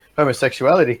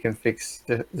homosexuality can fix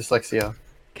dyslexia.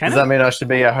 Can Does that mean I should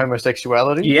be a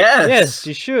homosexuality? Yes. Yes,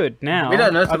 you should. Now We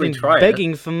don't know till I've we been try it.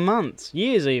 begging for months,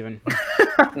 years even.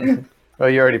 Oh,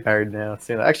 you're already married now.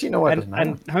 So, actually, you know what? It doesn't matter.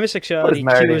 And homosexuality What is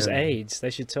married cures in? AIDS. They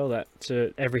should tell that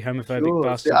to every homophobic Sure.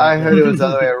 bastard. I out there. heard it was the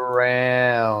other way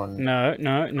around.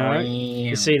 No.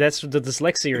 You see, that's the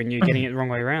dyslexia in you getting it the wrong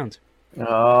way around.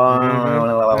 Oh.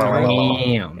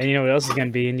 And you know what else is going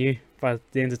to be in you by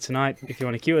the end of tonight if you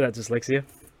want to cure that dyslexia?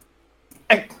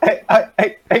 Hey.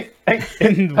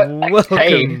 And welcome.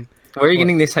 Hey, where are you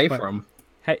getting this hay What? from?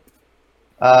 Hey,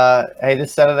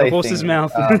 this Saturday The horse's thing,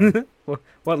 mouth.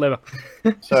 What lever?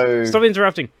 So, Stop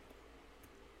interrupting.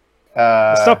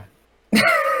 uh, Stop.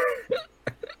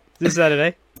 This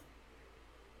Saturday.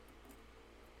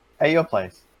 At your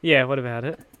place. Yeah, what about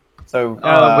it? So,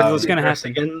 what's going to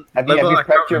happen? Again? Have you Level, I prepped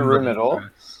can't your remember room the at all?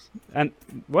 address. And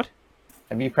what?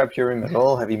 have you prepped your room at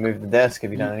all? Have you moved the desk?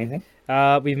 Have you done anything?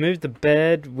 We've moved the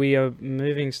bed. We are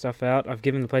moving stuff out. I've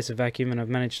given the place a vacuum, and I've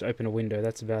managed to open a window.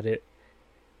 That's about it.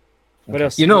 What Okay.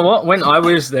 else? You know what? When I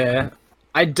was there,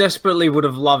 I desperately would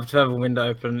have loved to have a window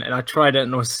open, and I tried it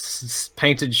and it was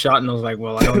painted shut, and I was like,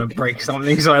 well, I don't want to break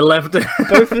something, so I left it.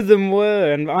 Both of them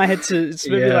were, and I had to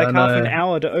spend Yeah, like I half an know.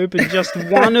 hour to open just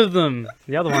one of them.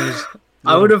 The other one is.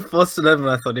 I would have forced it open,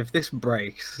 and I thought, if this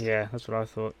breaks... Yeah, that's what I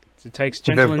thought. It takes If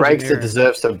gentle it breaks, it engineering.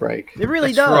 deserves to break. It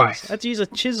really That's does. right. I had to use a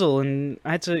chisel, and I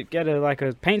had to get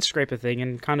a paint scraper thing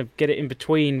and kind of get it in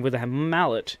between with a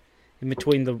mallet, in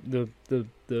between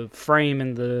the frame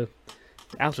and the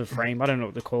outer frame. I don't know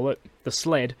what to call it. The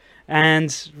sled, and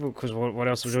because what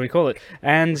else do we call it?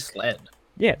 And Sled.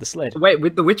 yeah, the sled. Wait,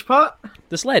 with the which part?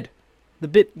 The sled, the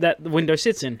bit that the window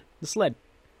sits in. The sled.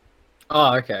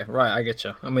 Oh, okay. Right, I get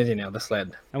you. I'm with you now, the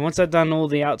sled. And once I'd done all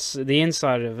the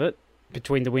inside of it,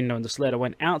 between the window and the sled, I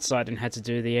went outside and had to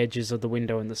do the edges of the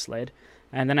window and the sled.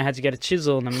 And then I had to get a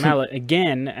chisel and a mallet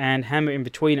again and hammer in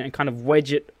between it and kind of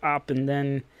wedge it up and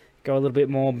then go a little bit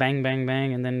more bang, bang,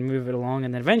 bang, and then move it along.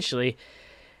 And then eventually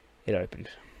it opened.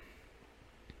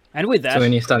 And with that, So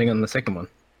when you're starting on the second one?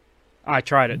 I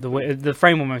tried it. The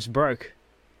frame almost broke.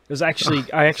 It was actually,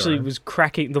 I actually sorry. was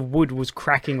cracking, the wood was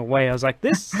cracking away. I was like,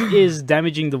 this is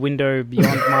damaging the window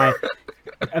beyond my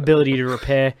ability to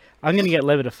repair. I'm going to get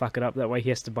Lever to fuck it up. That way he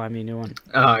has to buy me a new one.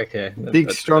 Oh, okay.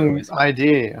 Big, strong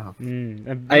idea. Oh,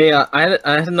 I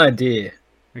had an idea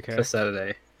Okay. for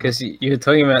Saturday. Because you were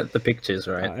talking about the pictures,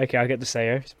 right? Okay, I'll get the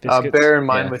Sayo. Biscuits. bear in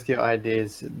mind Yeah. with your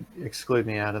ideas, exclude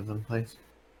me out of them, please.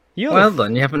 You're Well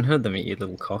done, you haven't heard them yet, you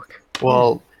little cock.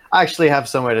 Well, I actually have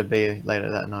somewhere to be later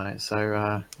that night, so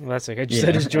well, that's okay. Just Yeah,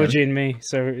 said it's Georgie and me,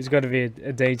 so it's got to be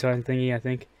a daytime thingy, I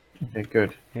think. yeah,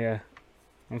 good. Yeah.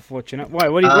 Unfortunate. Why?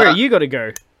 Where you got to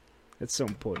go? That's so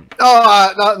important.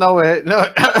 Oh, nowhere,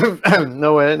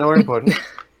 nowhere important.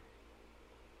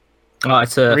 Oh,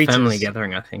 it's a Ritas. family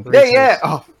gathering, I think. Yeah.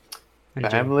 Oh, Hey, Joe.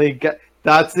 family.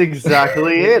 That's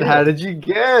exactly it. How did you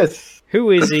guess? Who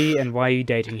is he and why are you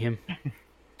dating him?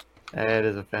 It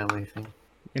is a family thing.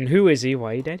 And who is he?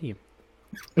 Why are you dating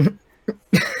him?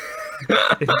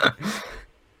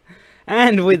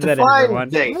 And with that, Define everyone.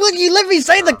 date. Will you let me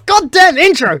say the goddamn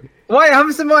intro? Wait, I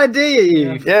have some idea,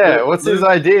 you. Yeah, what's his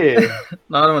idea?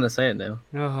 No, I don't want to say it now.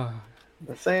 Oh,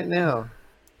 Say it now.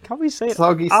 can't we say it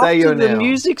Soggy, after say your the now.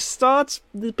 music starts?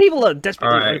 The people are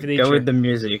desperately waiting Alright, for the go intro. with the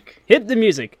music. Hit the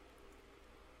music.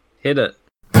 Hit it.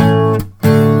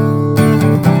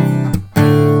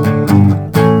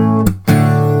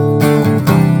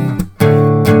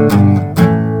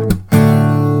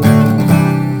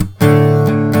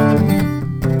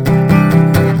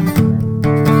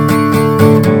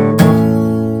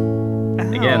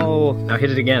 Again. Ow. Now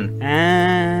hit it again.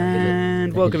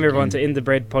 And welcome everyone to In the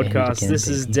Bread podcast. again, This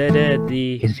is baby. Dead Ed,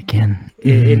 the Hit it again.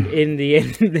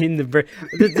 in the bread.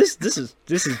 This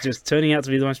is just turning out to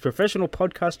be the most professional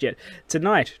podcast yet.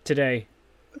 Tonight,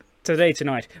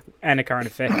 and a current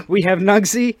affair. We have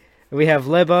Nugsy, we have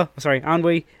Leber, aren't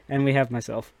we? And we have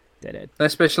myself, Dead Ed. No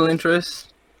special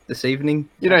interest this evening?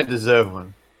 You don't deserve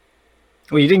one.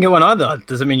 Well, you didn't get one either.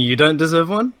 Does it mean you don't deserve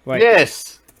one? Wait,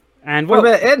 Yes, and What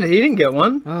what? about Ed? He didn't get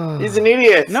one. Oh. he's an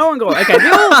idiot. No one got okay.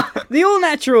 The all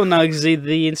natural Nugsy,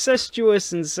 the incestual.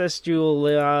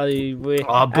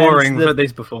 Oh, boring. and We've heard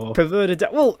these before. perverted.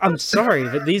 Well, I'm sorry,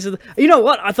 but these are. You know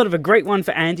what? I thought of a great one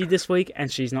for Andy this week,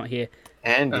 and she's not here.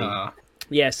 Andy,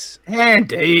 Yes,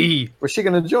 Andy. was she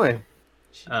gonna join?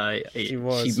 she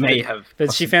was. She may have.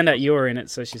 but she found out you were in it,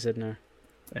 so she said no.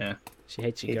 Yeah. She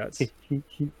hates your guts.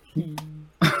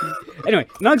 Anyway,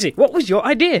 Nugsy, what was your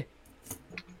idea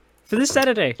for this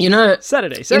Saturday? You know,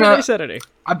 Saturday.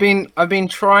 I've been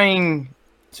trying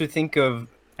to think of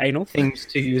Anal. things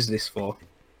to use this for.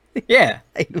 Yeah.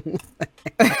 Anal.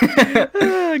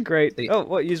 Great. The- Oh,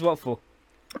 what? Use what for?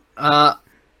 I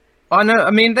know.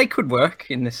 I mean, they could work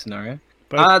in this scenario.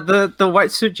 Both. The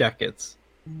white suit jackets.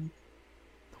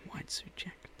 White suit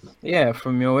jacket. Yeah,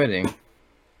 from your wedding.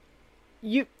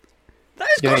 You. Those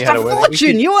You know cost you had a a wedding?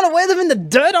 fortune. You want to wear them in the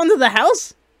dirt under the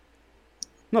house?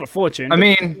 Not a fortune. I but-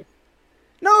 mean,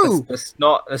 no. that's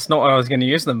not what I was going to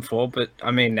use them for. But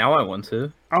I mean, now I want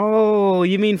to. Oh,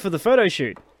 you mean for the photo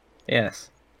shoot? Yes.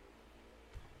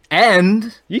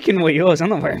 And You can wear yours. I'm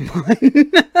not wearing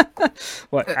mine.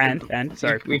 What? And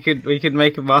sorry. we could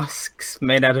make masks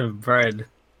made out of bread.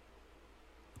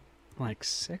 Like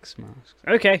sex masks.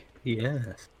 Okay.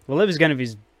 Yes. Well, Lever's gonna be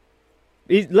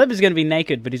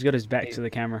naked, but he's got his back to the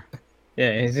camera.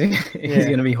 Yeah, he's Yeah.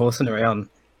 gonna be horsing around.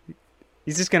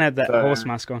 He's just gonna have that So- horse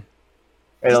mask on.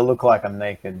 It'll look like I'm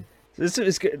naked, It's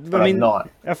good. but I I'm mean, not.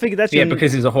 I figure that's Yeah, your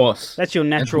because he's a horse. that's your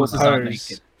natural horses aren't pose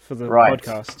naked. for the Right.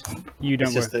 podcast. You It's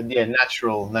don't wear.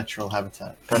 just natural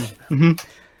habitat. Gotcha. Mhm.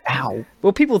 Ow.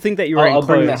 Well, people think that you're wearing I'll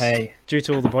bring the clothes hay. due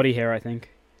to all the body hair. I think.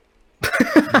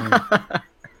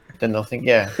 Then they'll think,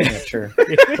 yeah, true. What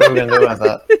are we gonna do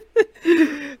about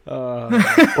that?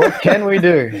 What can we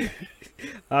do?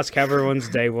 Ask how everyone's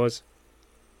day was.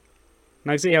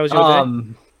 Nugsy, how was your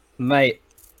day? Mate,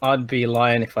 I'd be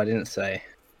lying if I didn't say.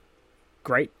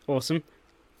 Great, awesome.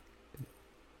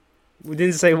 We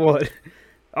didn't say what.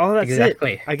 Oh, that's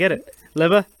Exactly. it. I get it.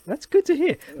 Lever, that's good to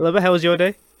hear. Lever, how was your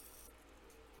day?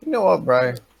 You know what,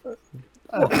 bro?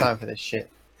 I don't have time for this shit.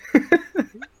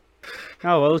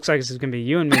 Oh, well, it looks like this is gonna be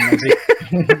you and me,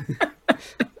 Nugsy.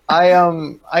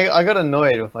 I got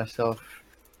annoyed with myself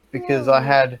because I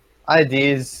had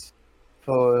ideas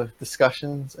for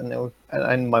discussions, and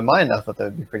in my mind I thought they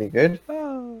would be pretty good.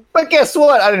 But guess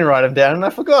what? I didn't write them down, and I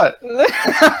forgot.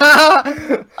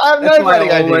 I have no That's why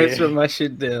bloody I always idea. put my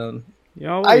shit down. You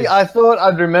always- I thought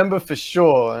I'd remember for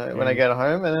sure when I get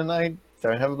home, and then I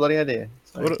don't have a bloody idea.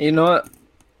 So, What- You know what?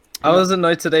 I was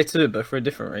annoyed today too, but for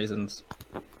different reasons.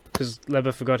 Because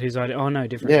Lever forgot his idea. Oh no,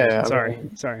 different. Yeah, reason. I Sorry,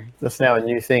 mean- sorry. that's now a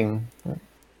new thing.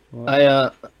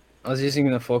 I was using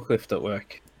the forklift at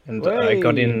work, and I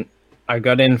got Way. in. I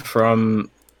got in from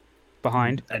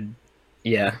Behind.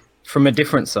 from a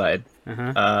different side,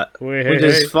 Uh-huh. which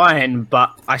is fine.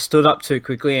 But I stood up too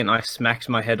quickly, and I smacked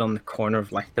my head on the corner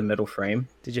of like the metal frame.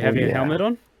 Did you have Oh, your yeah. helmet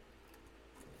on?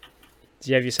 Did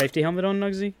you have your safety helmet on,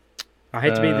 Nugsy? I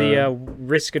hate to be the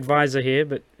risk advisor here,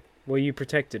 but were you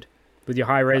protected with your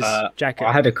high-res jacket?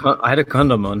 I had a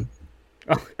condom on.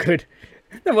 Oh, good.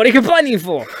 Then what are you complaining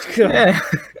for? Yeah,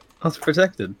 I was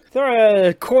protected. Throw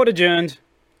a court adjourned.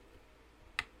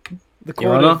 The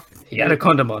Your court. Honor, he had a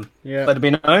condom on. Yeah, Let it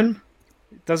be known.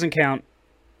 doesn't count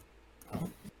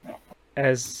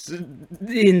as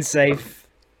insafe.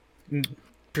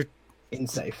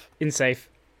 Insafe. Insafe.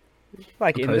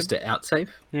 Like in Opposed the, to outsafe.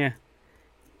 yeah,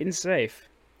 insafe.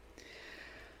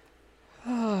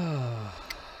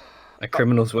 A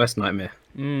criminal's worst nightmare.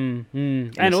 And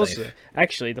Insafe. also,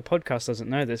 actually, the podcast doesn't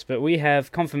know this, but we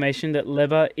have confirmation that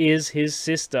Lever is his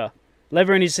sister.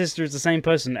 Lever and his sister is the same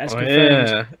person, as confirmed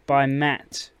yeah. by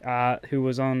Matt, who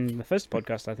was on the first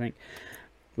podcast, I think.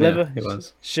 Yeah, Lever he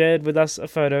was. shared with us a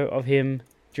photo of him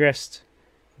dressed.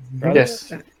 Rather-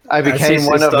 Yes, I became his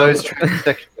one of sister. those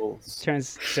transsexuals.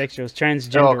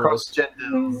 Transsexuals, Oh,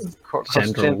 transgenders.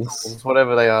 cross-genders,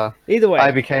 whatever they are. Either way,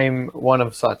 I became one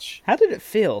of such. how did it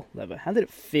feel, Lever? How did it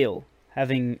feel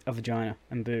having a vagina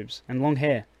and boobs and long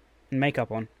hair and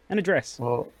makeup on and a dress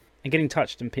Well, and getting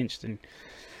touched and pinched and...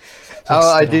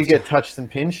 I did get touched and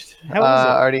pinched. How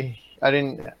was it? I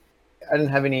didn't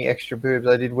have any extra boobs.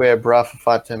 I did wear a bra for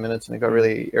 5-10 minutes, and it got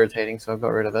really irritating, so I got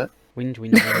rid of it. Whinge,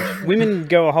 whinge, whinge. Women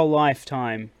go a whole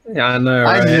lifetime. Yeah, I know.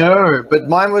 I Right? know, but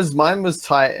mine was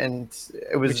tight, and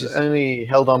it Which was is- only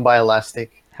held on by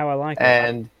elastic, How I like it.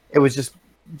 and it was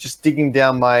just digging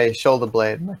down my shoulder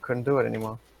blade, and I couldn't do it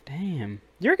anymore. Damn.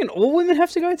 You reckon all women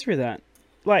have to go through that?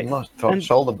 Like, I'm not talking and-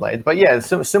 shoulder blade, but yeah,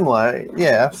 it's similar.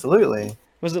 Yeah, absolutely.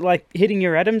 was it like hitting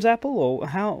your Adam's apple, or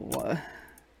how?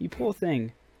 You poor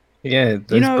thing. Yeah,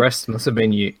 those know- breasts must have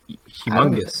been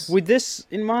humongous. With this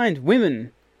in mind,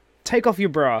 women, take off your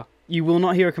bra. You will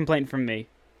not hear a complaint from me.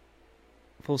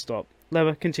 Full stop.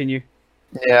 Lever, continue.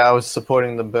 Yeah, I was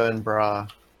supporting the burn bra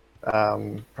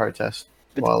protest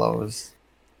while I was.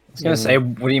 I was gonna say,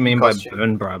 what do you mean by Costume.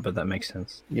 burn bra? But that makes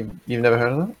sense. You've never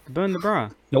heard of that? Burn the bra.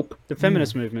 Nope. The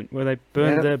feminist movement, where they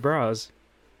burn Yeah. their bras.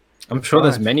 I'm sure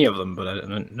there's Right. many of them, but I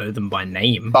don't know them by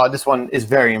name. Oh, this one is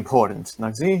very important,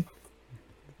 Nugsy.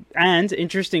 And,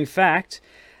 interesting fact,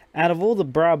 out of all the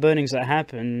bra burnings that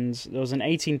happened, there was an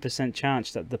 18%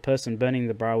 chance that the person burning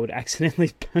the bra would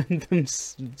accidentally burn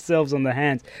themselves on the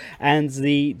hands. And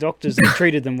the doctors that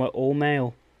treated them were all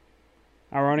male.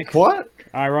 Ironic. What?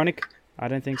 Ironic? I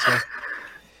don't think so.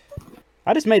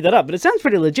 I just made that up, but it sounds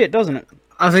pretty legit, doesn't it?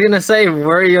 I was gonna say,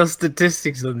 where are your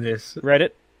statistics on this?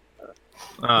 Reddit.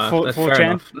 That's fair 4chan.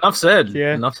 enough. Enough said.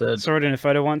 Yeah. Enough said. Saw it in a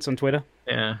photo once on Twitter.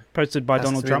 Yeah. Posted by Has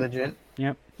Donald to be Trump. legit.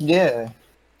 Yep. Yeah.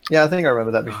 Yeah, I think I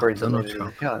remember that before he Donald deleted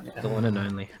his Trump. account. Yeah. The one and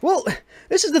only. Well,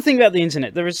 this is the thing about the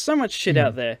internet. There is so much shit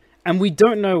out there, and we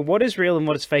don't know what is real and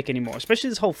what is fake anymore, especially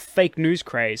this whole fake news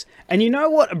craze. And you know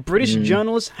what a British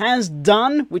journalist has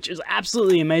done, which is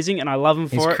absolutely amazing, and I love him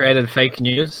He's for it? created fake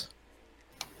news.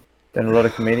 Don't a lot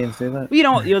of comedians do that? You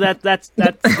know what? That's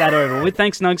that over with.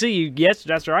 Thanks, Nugsy. Yes,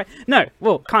 that's right. No,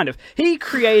 well, kind of. He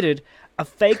created a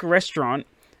fake restaurant,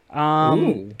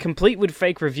 complete with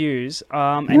fake reviews,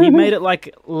 and he made it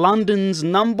like London's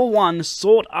 #1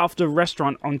 sought-after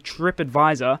restaurant on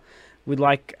TripAdvisor, with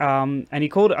like, and he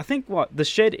called it, I think, the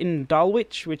Shed in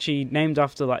Dulwich, which he named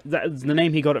after like the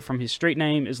name he got it from. His street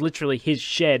name is literally his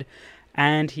shed,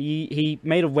 and he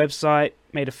made a website.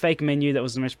 Made a fake menu that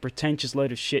was the most pretentious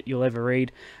load of shit you'll ever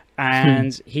read,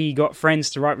 and he got friends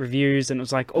to write reviews, and it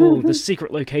was like, oh, the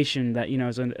secret location that, you know,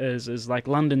 is like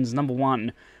London's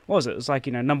 #1. What was it? It was like,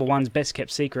 you know, #1's best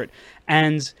kept secret,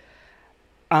 and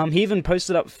he even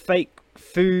posted up fake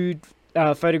food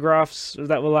photographs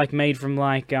that were like made from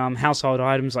like household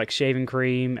items like shaving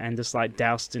cream and just like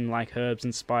doused in like herbs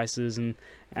and spices, and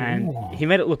he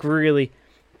made it look really.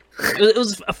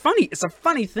 It's a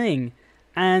funny thing.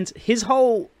 And his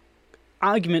whole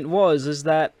argument is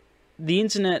that the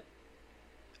internet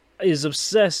is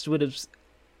obsessed with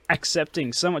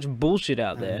accepting so much bullshit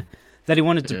out there that he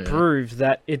wanted to prove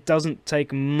that it doesn't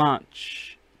take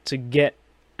much to get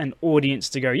an audience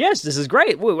to go, yes, this is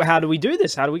great. How do we do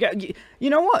this? How do we go? You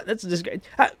know what? That's just great.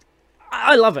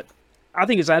 I love it. I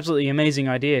think it's an absolutely amazing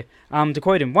idea. To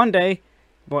quote him, one day,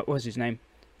 what was his name?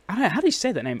 I don't know. How do you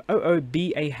say that name?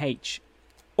 Oobah.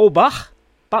 Orbach?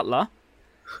 Butler.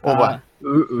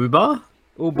 Uber.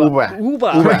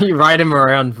 Uber? You ride him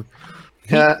around.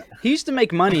 He used to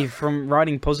make money from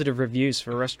writing positive reviews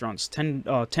for restaurants,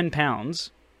 £10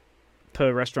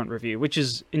 per restaurant review, which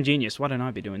is ingenious. Why don't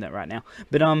I be doing that right now?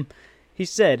 But he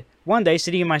said, one day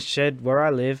sitting in my shed where I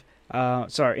live,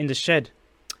 sitting in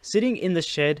the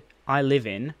shed I live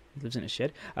in, he lives in a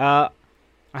shed, I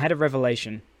had a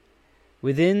revelation.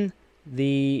 Within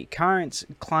the current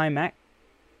climate.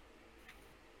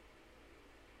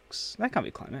 That can't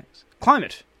be climax.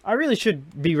 Climate. I really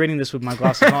should be reading this with my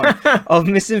glasses on. Of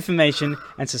misinformation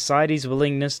and society's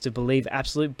willingness to believe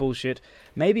absolute bullshit.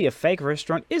 Maybe a fake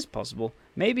restaurant is possible.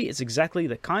 Maybe it's exactly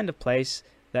the kind of place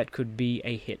that could be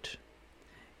a hit.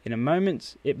 In a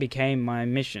moment, it became my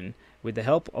mission. With the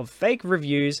help of fake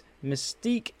reviews,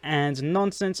 mystique, and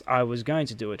nonsense, I was going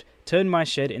to do it. Turn my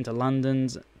shed into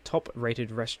London's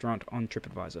top-rated restaurant on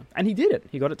TripAdvisor. And he did it.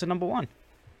 He got it to #1.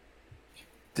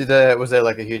 Was there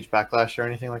like a huge backlash or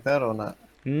anything like that, or not?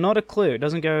 Not a clue. It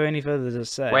doesn't go any further to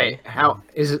say. Wait, how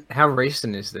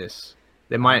recent is this?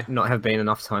 There might not have been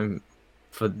enough time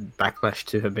for backlash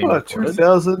to have been reported.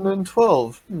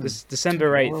 2012. This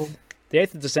December 8th. The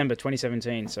 8th of December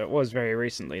 2017, so it was very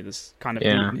recently, this kind of...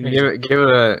 Yeah, give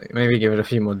it a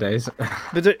few more days.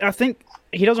 But I think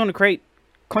he doesn't want to create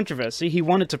controversy. He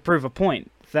wanted to prove a point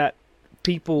that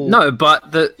people... No, but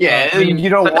you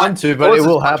don't want to, but it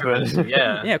will happen.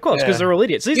 Yeah. Yeah, of course, because they're all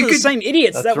idiots. These are the same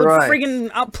idiots that would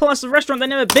friggin' up plus a restaurant they've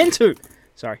never been to.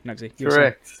 Sorry, Nugsy.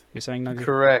 Correct. You're saying, Nugsy?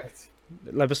 Correct.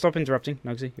 But stop interrupting,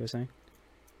 Nugsy. You were saying?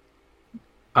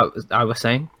 I was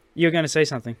saying? You were going to say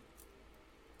something.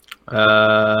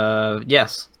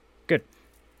 Yes. Good.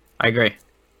 I agree.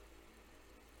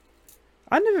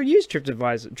 I never used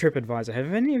TripAdvisor.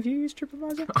 Have any of you used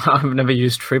TripAdvisor? I've never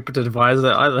used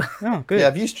TripAdvisor either. Oh, good. Yeah,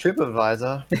 I've used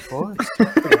TripAdvisor before.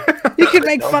 You can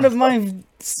make fun of my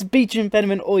speech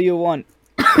impediment all you want.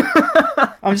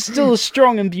 I'm still a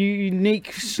strong and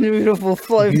unique, beautiful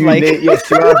snowflake. Yes,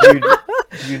 you are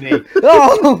unique.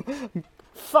 Oh,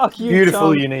 fuck you,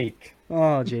 Beautiful, Tom. unique.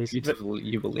 Oh, jeez. Beautiful,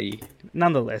 you believe.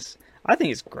 Nonetheless, I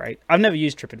think it's great. I've never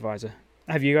used TripAdvisor.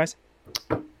 Have you guys?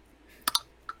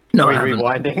 No, Are I we haven't.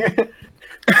 rewinding?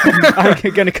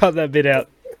 I'm going to cut that bit out.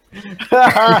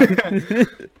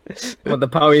 Well, the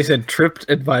part where you said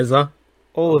TripAdvisor.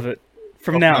 All of it.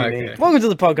 From now. okay. Welcome to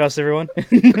the podcast, everyone.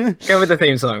 Go with the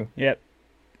theme song. Yep.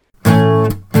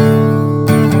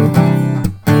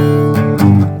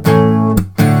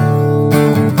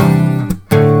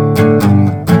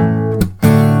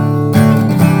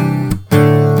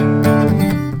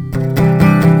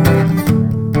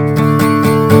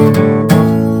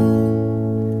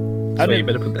 So you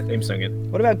better put that theme song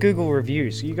in. What about Google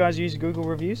reviews? You guys use Google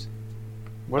reviews?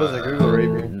 What is a Google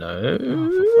review? No. Oh,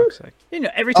 for fuck's sake! You know,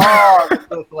 every time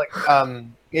Oh, like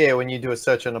yeah, when you do a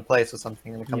search on a place or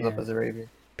something and it comes up Yeah. as a review.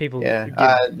 people, Yeah, give-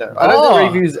 no, I don't Oh! do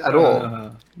reviews at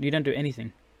all. you don't do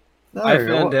anything. No, I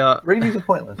found out. reviews are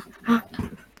pointless.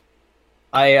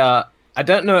 I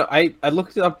don't know. I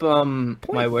looked up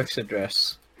my work's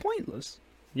address. Pointless.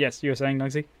 Yes, you were saying,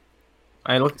 Nugsy?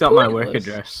 I looked up my work Pointless?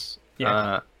 address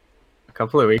Yeah. a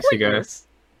couple of weeks ago, Pointless.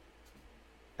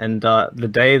 and the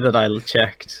day that I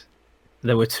checked,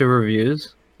 there were 2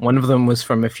 reviews. One of them was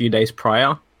from a few days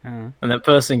prior, and that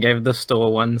person gave the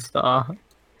store 1 star.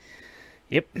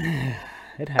 Yep,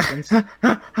 it happens.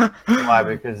 Why?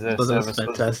 Because the Well, that's service was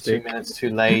fantastic. 2 minutes too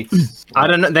late. I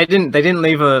don't know. They didn't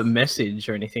leave a message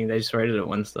or anything. They just rated it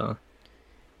 1 star.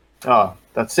 Oh,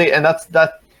 that's it, and that's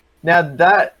that. Now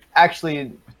that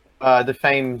actually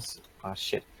defames. Oh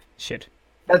shit! Shit.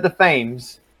 That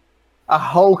defames a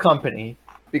whole company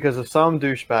because of some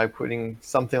douchebag putting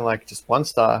something like just 1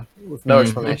 star with no Mhm.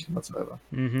 explanation whatsoever.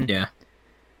 Mm-hmm. Yeah.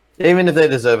 Even if they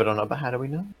deserve it or not, but how do we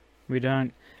know? We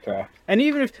don't. Okay. And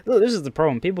even if look, this is the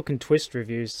problem. People can twist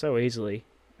reviews so easily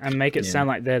and make it Yeah. sound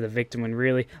like they're the victim when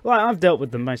really, like, I've dealt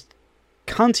with the most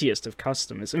cuntiest of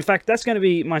customers. In fact, that's going to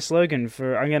be my slogan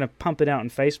for. I'm going to pump it out on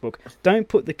Facebook. Don't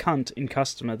put the cunt in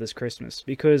customer this Christmas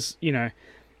because you know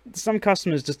some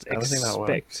customers just I don't think that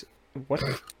expect. What?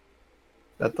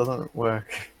 That doesn't work.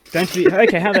 Don't be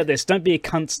okay. How about this? Don't be a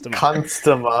customer.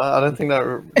 Customer. I don't think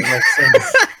that makes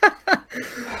sense.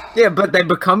 Yeah, but they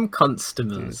become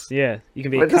customers. Yeah, you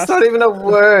can be a But that's customer. not even a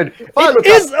word. If I look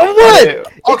is up a word!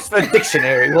 Oxford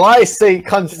Dictionary. Will I see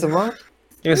customer?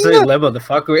 You see Leber the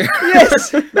fuckwit.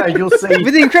 Yes, No, you'll see.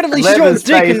 with the incredibly Leather's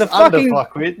short dick and the face under fucking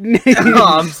fuckwit.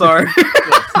 Oh, I'm sorry.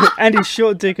 and his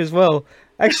short dick as well.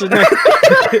 Actually, no.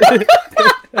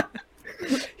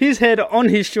 His head on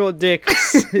his short dick.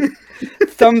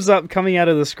 Thumbs up coming out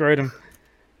of the scrotum.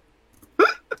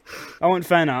 I want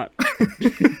fan art.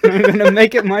 I'm gonna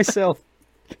make it myself.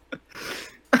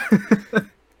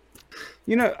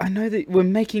 You know, I know that we're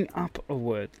making up a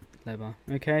word, Leber.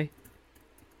 Okay.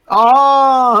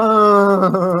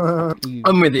 Oh.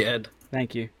 I'm with you, Ed.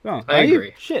 Thank you. Oh, I are you?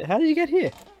 agree. Shit, how did you get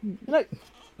here? No,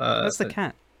 that's the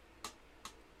cat.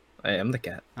 I am the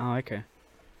cat. Oh, okay.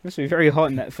 Must be very hot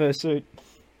in that fursuit.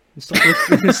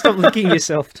 Stop licking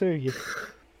yourself too. You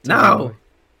No.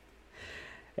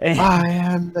 Eh, I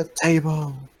am the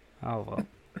table. oh well.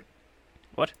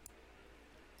 What?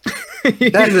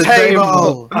 The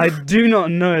table. I do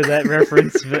not know that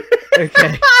reference, but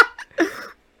okay.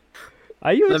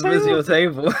 Are you a That was your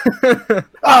table? table.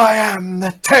 I am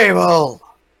the table.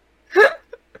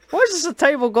 Why has this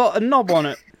table got a knob on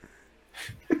it?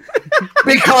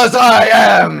 Because I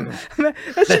am That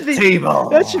the should be table.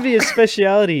 that should be a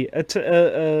speciality.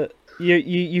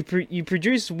 You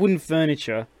produce wooden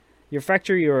furniture. You're a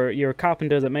factory or you're a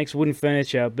carpenter that makes wooden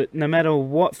furniture, but no matter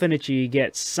what furniture you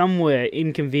get, somewhere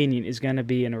inconvenient is going to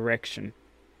be an erection.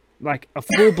 Like a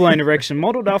full-blown erection,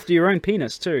 modeled after your own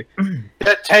penis, too.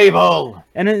 The table.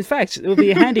 And in fact, it will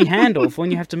be a handy handle for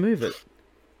when you have to move it.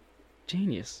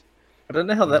 Genius. I don't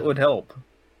know how that would help.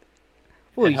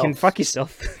 Well, It you can helps. fuck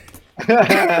yourself.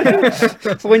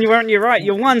 For when you weren't your right,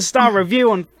 your 1-star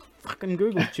review on fucking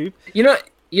Google Tube. You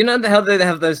know how they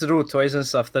have those little toys and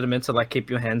stuff that are meant to like keep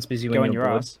your hands busy when Go in you're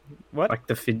your bored, ass. What? like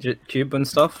the fidget cube and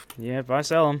stuff. Yeah, if I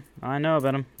sell them, I know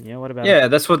about them. Yeah, what about Yeah,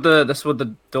 that's what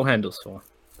the door handle's for.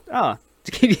 Ah,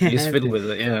 to keep your You just hand fiddle with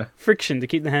it. Yeah, friction to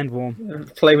keep the hand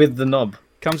warm. play with the knob.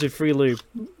 Comes with free lube.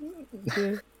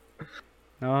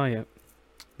 Oh yeah,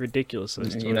 ridiculous.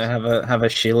 Those toys. You know, have a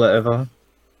Sheila over.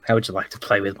 How would you like to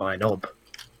play with my knob?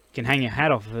 You can hang your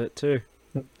hat off of it too,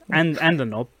 and the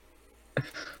knob.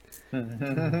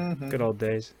 Good old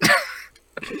days.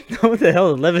 What the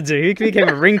hell did Lever do? He became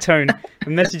a ringtone, a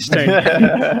message tone.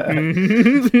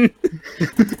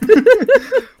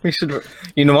 We should.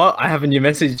 You know what? I have a new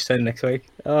message sent next week.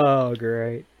 Oh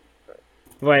great!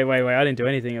 Wait! I didn't do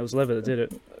anything. It was Lever that did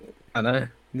it. I know.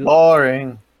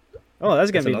 Boring. Oh,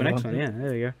 that's gonna That's be the another next one. one. Yeah,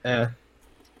 there we go. Yeah.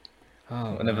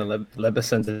 Oh, Whenever Leba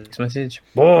sends a text message,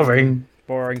 boring.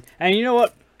 boring. And you know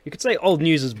what? You could say old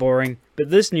news is boring, but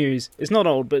this news is not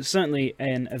old, but certainly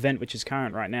an event which is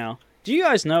current right now. Do you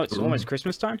guys know it's almost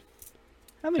Christmas time?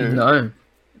 How many? No.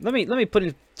 Let me put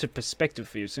it into perspective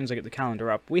for you as soon as I get the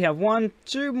calendar up. We have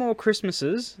 2 more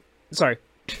Christmases. Sorry,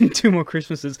 2 more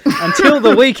Christmases until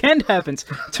the weekend happens.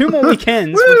 2 more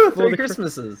weekends Woo! before 3 the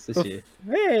Christmases this year.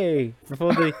 Hey,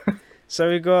 before the. So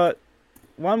we've got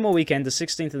 1 more weekend, the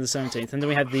 16th and the 17th, and then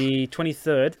we have the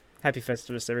 23rd. Happy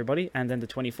Festivus, everybody, and then the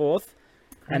 24th,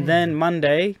 and then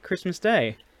Monday, Christmas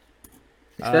Day.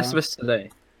 It's Festivus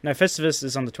today. No, Festivus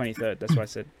is on the 23rd. That's why I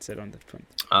said on the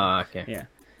 20th. Ah, okay. Yeah.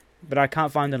 but I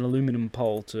can't find an aluminum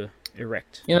pole to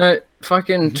erect. You know,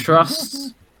 fucking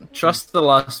trust the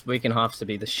last week and a half to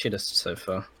be the shittest so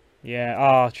far.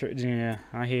 Yeah, yeah,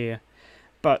 I hear you.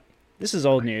 But this is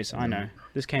old news, I know.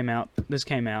 This came out, when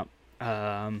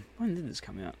did this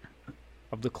come out?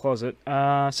 Of the closet.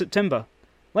 September.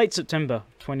 Late September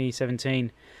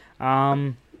 2017.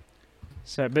 But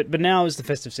now is the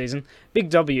festive season. Big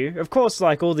W, of course,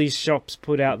 like all these shops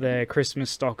put out their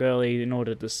Christmas stock early in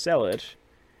order to sell it.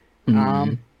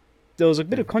 There was a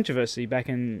bit of controversy back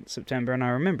in September, and I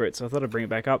remember it, so I thought I'd bring it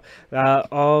back up,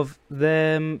 of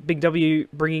them, Big W,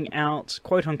 bringing out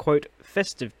quote-unquote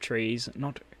festive trees,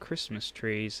 not Christmas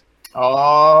trees.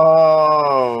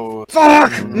 Oh.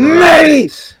 Fuck me!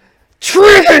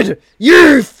 Triggered!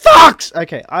 You fucks!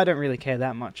 Okay, I don't really care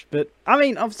that much, but, I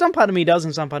mean, some part of me does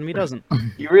and some part of me doesn't.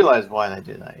 You realise why they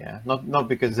do that, yeah? Not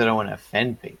because they don't want to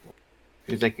offend people.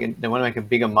 Because they want to make a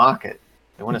bigger market.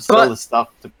 They want to sell the stuff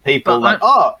to people like,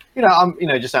 I'm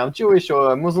just say I'm Jewish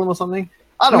or Muslim or something.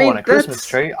 I don't want a Christmas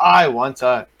tree. I want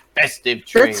a festive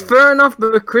tree. That's fair enough,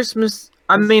 but Christmas...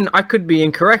 I mean, I could be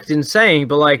incorrect in saying,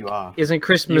 but, like, isn't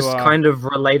Christmas kind of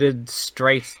related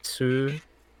straight to...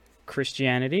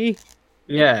 Christianity?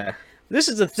 Yeah. This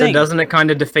is the thing. So doesn't it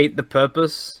kind of defeat the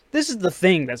purpose? This is the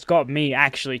thing that's got me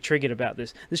actually triggered about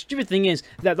this. The stupid thing is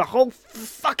that the whole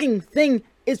fucking thing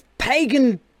is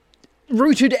pagan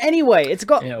rooted anyway. It's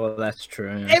got... Yeah, well, that's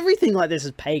true. Yeah. Everything like this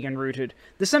is pagan rooted.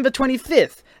 December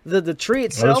 25th, the tree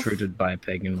itself... I was rooted by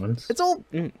pagan ones. It's all...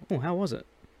 Oh, how was it?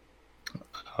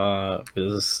 It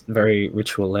was very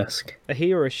ritual-esque. A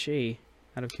he or a she,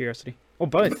 out of curiosity? Or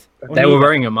both? Or they were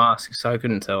wearing a mask, so I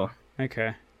couldn't tell.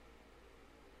 Okay.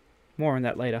 More on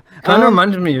that later. Kind of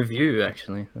reminded me of you,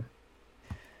 actually.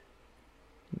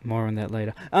 More on that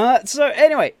later. So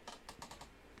anyway,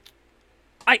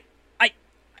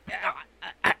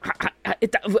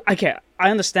 okay, I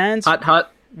understand.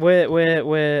 Hut. Where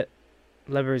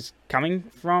Leber is coming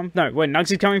from. No, where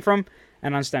Nugs is coming from,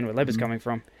 and I understand where Leber's coming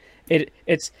from.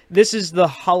 This is the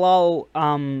halal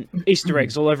Easter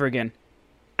eggs all over again.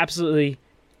 Absolutely.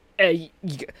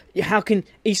 How can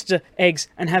Easter eggs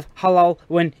and have halal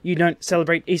when you don't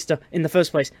celebrate Easter in the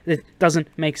first place? It doesn't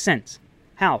make sense.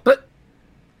 How? But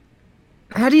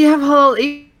how do you have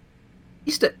halal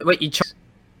Easter? Wait, you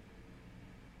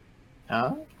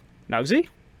Nugsy?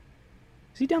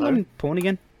 Is he downloading porn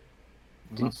again?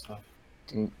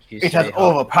 It has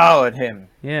overpowered him.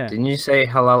 Yeah. Didn't you say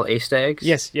halal Easter eggs?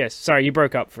 Yes. Sorry, you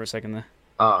broke up for a second there.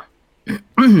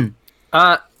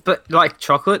 But like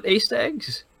chocolate Easter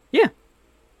eggs? Yeah.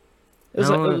 It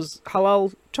was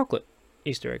halal chocolate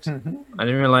Easter eggs. Mm-hmm. I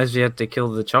didn't realize you had to kill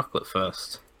the chocolate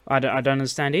first. I don't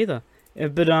understand either.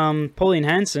 But Pauline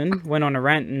Hanson went on a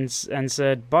rant and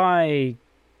said, buy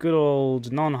good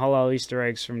old non-halal Easter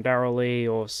eggs from Darryl Lee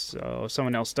or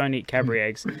someone else. Don't eat Cadbury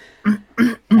eggs.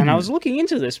 And I was looking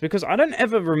into this because I don't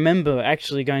ever remember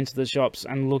actually going to the shops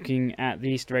and looking at the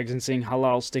Easter eggs and seeing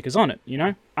halal stickers on it, you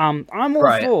know? I'm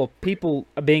all for people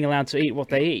being allowed to eat what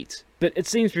they eat, but it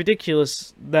seems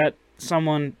ridiculous that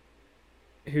someone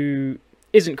who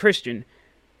isn't Christian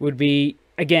would be,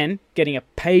 again, getting a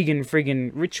pagan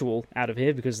friggin' ritual out of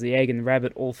here, because the egg and the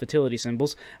rabbit, all fertility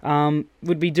symbols,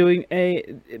 would be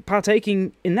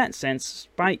partaking in that sense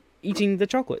by eating the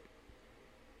chocolate.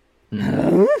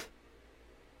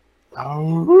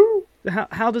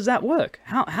 How does that work?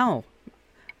 How?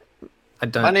 I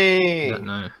don't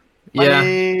know.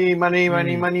 Money.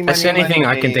 That's the only thing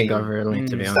I can think of, really,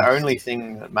 to be honest. It's the only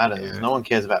thing that matters. Yeah. No one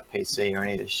cares about PC or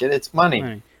any of this shit. It's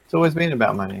money. It's always been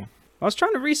about money. I was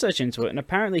trying to research into it, and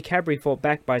apparently Cadbury fought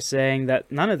back by saying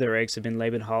that none of their eggs had been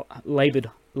labelled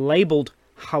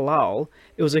halal.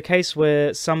 It was a case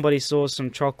where somebody saw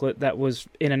some chocolate that was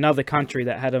in another country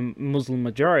that had a Muslim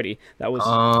majority that was,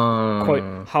 quote,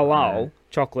 halal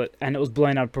chocolate, and it was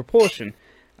blown out of proportion.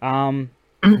 I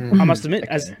must admit,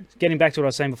 as getting back to what I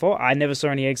was saying before, I never saw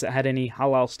any eggs that had any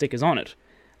halal stickers on it.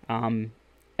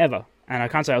 Ever. And I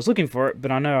can't say I was looking for it,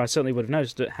 but I know I certainly would have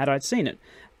noticed it had I seen it.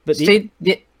 But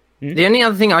the only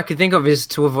other thing I could think of is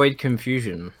to avoid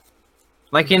confusion.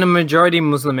 Like in a majority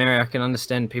Muslim area, I can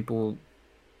understand people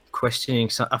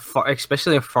questioning,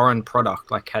 especially a foreign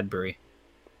product like Cadbury.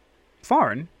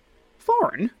 Foreign?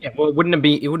 Yeah, well, it wouldn't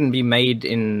be made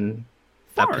in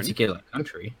that particular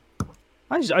country.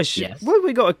 Yes.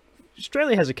 Well,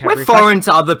 Australia has a Cadbury. We're foreign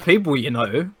to other people, you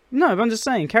know. No, but I'm just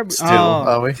saying, Cadbury. Still,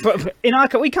 are we? But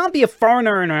we can't be a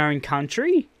foreigner in our own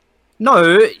country.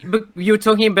 No, but you were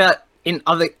talking about in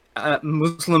other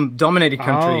Muslim dominated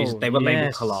countries, they were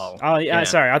labeled halal. Oh, yeah.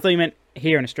 Sorry, I thought you meant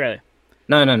here in Australia.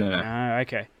 No.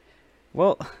 Okay.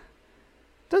 Well,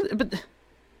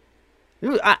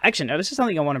 actually, no, this is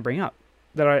something I want to bring up.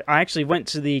 that I actually went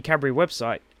to the Cadbury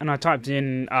website and I typed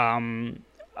in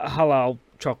halal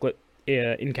chocolate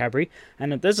in Cadbury,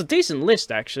 and there's a decent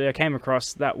list actually I came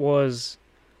across that was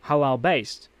halal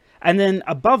based. And then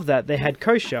above that they had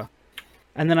kosher.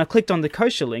 And then I clicked on the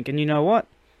kosher link, and you know what?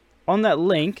 On that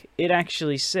link, it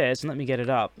actually says, and let me get it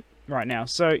up right now.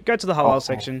 So go to the halal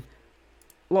section.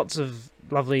 Lots of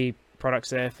lovely products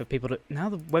there for people to... Now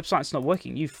the website's not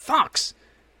working. You fucks!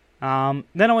 Then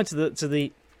I went to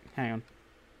the... Hang on.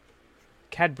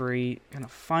 Cadbury. I'm going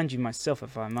to find you myself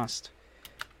if I must.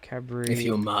 Cadbury... If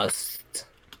you must.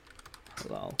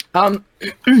 Halal.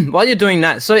 While you're doing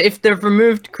that, so if they've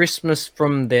removed Christmas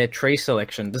from their tree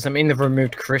selection, does that mean they've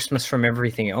removed Christmas from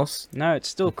everything else? No, it's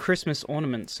still Christmas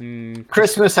ornaments and...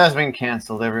 Christmas has been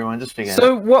cancelled, everyone. Just forget it.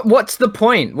 So what's the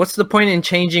point? What's the point in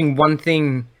changing one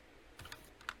thing?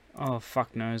 Oh,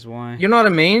 fuck knows why. You know what I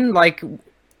mean? Like,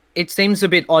 it seems a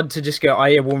bit odd to just go, oh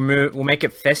yeah, we'll make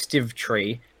it festive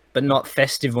tree, but not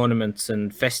festive ornaments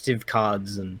and festive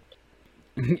cards and...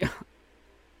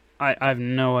 I have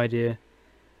no idea.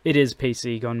 It is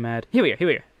PC gone mad. Here we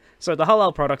go. So the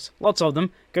halal products, lots of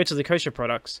them, go to the kosher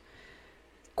products.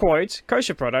 Quote,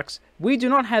 kosher products, we do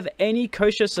not have any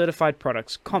kosher certified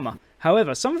products, comma.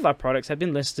 However, some of our products have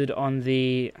been listed on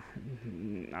the,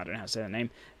 I don't know how to say that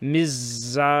name,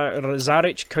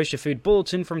 Mizarich Kosher Food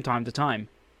Bulletin from time to time.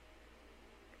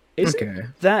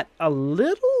 Isn't that a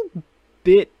little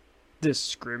bit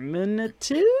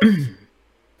discriminative?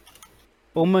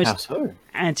 Almost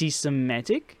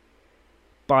anti-Semitic?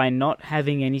 By not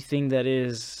having anything that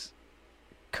is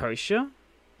kosher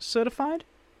certified?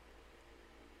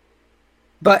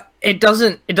 But that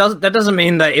doesn't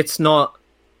mean that it's not.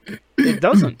 It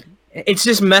doesn't. It's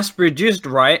just mass produced,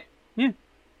 right? Yeah.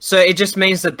 So it just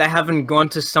means that they haven't gone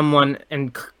to someone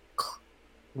and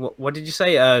what did you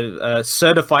say?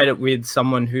 Certified it with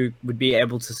someone who would be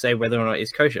able to say whether or not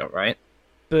it's kosher, right?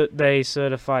 But they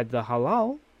certified the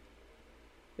halal.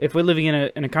 If we're living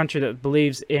in a country that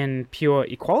believes in pure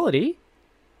equality,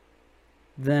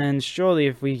 then surely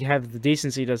if we have the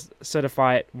decency to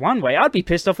certify it one way, I'd be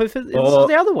pissed off if it was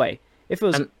the other way. If it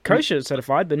was kosher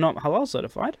certified but not halal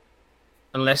certified.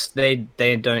 Unless they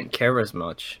don't care as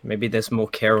much. Maybe there's more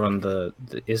care on the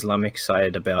Islamic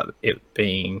side about it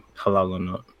being halal or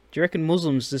not. Do you reckon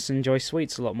Muslims just enjoy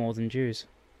sweets a lot more than Jews?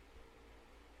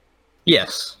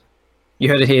 Yes. You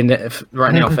heard it here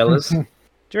right now, fellas.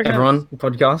 Everyone,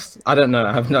 podcast. I don't know.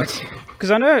 I have no idea.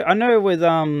 Because I know with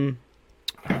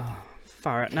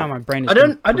far out now. My brain is. I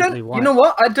don't. You know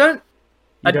what? I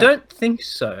don't think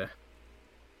so.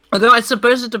 Although I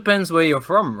suppose it depends where you're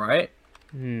from, right?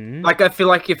 Mm. Like I feel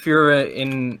like if you're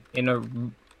in a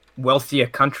wealthier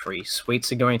country,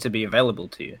 sweets are going to be available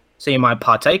to you, so you might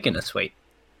partake in a sweet.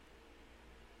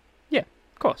 Yeah,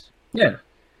 of course. Yeah,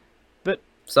 but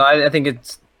so I think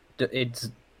it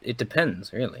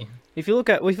depends really. If you look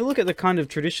at the kind of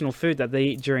traditional food that they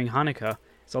eat during Hanukkah,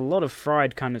 it's a lot of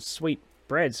fried kind of sweet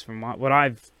breads from what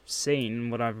I've seen,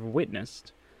 what I've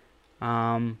witnessed.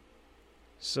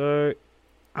 So,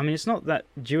 I mean, it's not that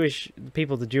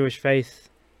people of the Jewish faith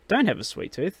don't have a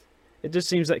sweet tooth. It just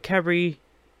seems that Cadbury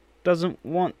doesn't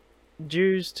want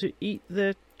Jews to eat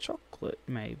their chocolate,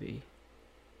 maybe.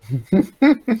 Are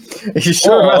you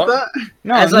sure about that?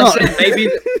 No, as I'm I not. said,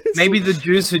 maybe the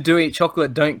Jews who do eat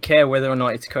chocolate don't care whether or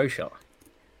not it's kosher.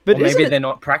 But or maybe they're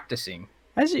not practicing.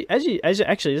 Actually, this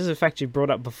is a fact you brought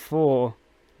up before,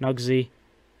 Nugsy.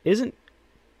 Isn't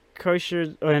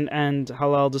kosher and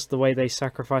halal just the way they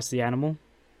sacrifice the animal?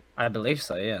 I believe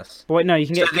so. Yes. But wait, no, you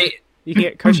can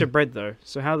get kosher bread though.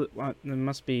 So how there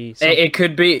must be. It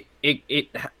could be.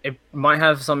 It might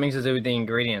have something to do with the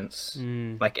ingredients,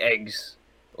 like eggs.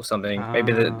 Or something.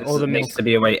 Maybe there needs to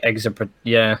be a way eggs are.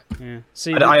 Yeah.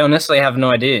 See, I honestly have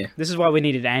no idea. This is why we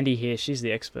needed Andy here. She's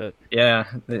the expert. Yeah,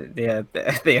 the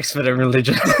expert in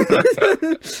religion.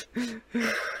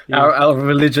 Our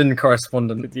religion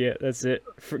correspondent. Yeah, that's it.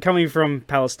 Coming from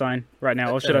Palestine right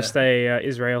now, or should I say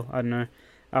Israel? I don't know.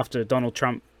 After Donald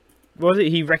Trump,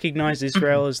 he recognized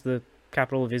Israel as the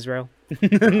capital of Israel,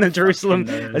 and Jerusalem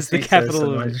as the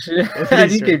capital of. How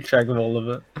do you keep track of all of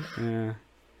it? Yeah.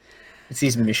 It's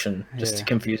his mission, just to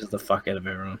confuse the fuck out of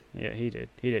everyone. Yeah, he did.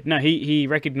 No, he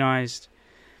recognized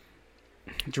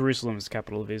Jerusalem as the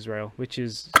capital of Israel, which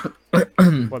is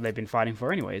what they've been fighting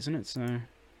for anyway, isn't it? So.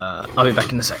 I'll be back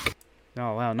in a sec.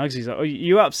 Oh wow, Nugsy's. Oh,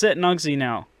 you upset Nugsy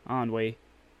now, aren't we?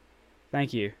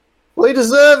 Thank you. We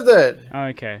deserved it.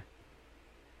 Okay.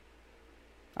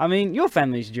 I mean, your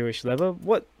family's Jewish, Lever.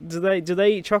 What do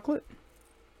they eat chocolate?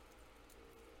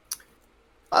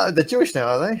 They're Jewish now,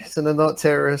 are they? So they're not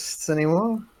terrorists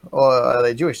anymore? Or are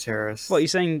they Jewish terrorists? What, you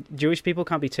saying Jewish people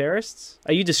can't be terrorists?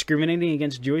 Are you discriminating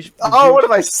against Jewish? Oh, what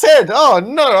have I said? Oh,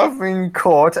 no, I've been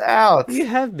caught out. You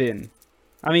have been.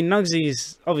 I mean,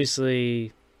 Nugsy's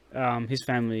obviously, his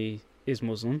family is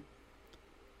Muslim.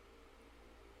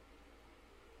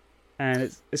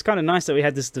 And it's kind of nice that we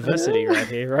had this diversity right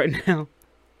here, right now.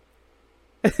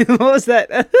 What was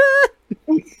that?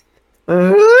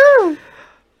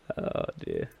 Oh,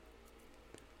 dear.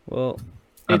 Well,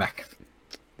 I'm back.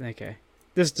 okay.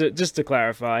 Just to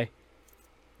clarify,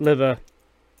 Liver.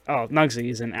 Oh, Nugsy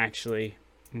isn't actually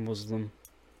Muslim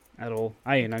at all.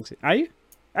 Are you, Nugsy? Are you?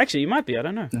 Actually, you might be. I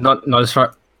don't know. Not as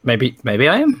far. Maybe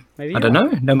I am. Maybe I don't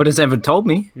know. Nobody's ever told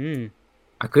me. Hmm.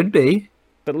 I could be.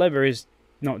 But Liver is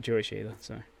not Jewish either.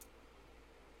 So.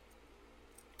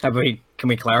 Can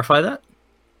we clarify that?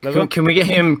 Liver? Can we get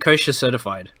him kosher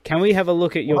certified? Can we have a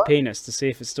look at your What? penis to see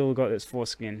if it's still got its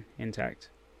foreskin intact?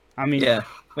 I mean, Yeah,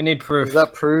 we need proof. Does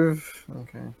that prove?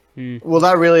 Okay. Hmm. Will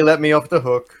that really let me off the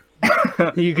hook?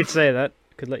 You could say that.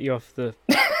 Could let you off the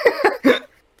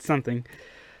something.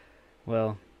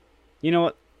 Well, you know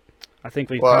what? I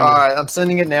think we've Well, kind of- alright, I'm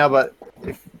sending it now, but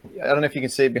I don't know if you can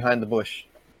see it behind the bush.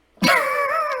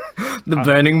 The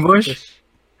burning bush.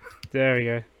 There we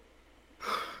go.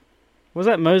 Was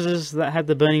that Moses that had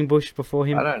the burning bush before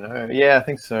him? I don't know. Yeah, I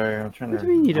think so. I'm trying What to.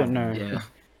 do you mean you don't know? Yeah.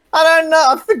 I don't know.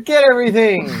 I forget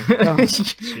everything.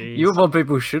 jeez. You of all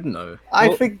people should know. I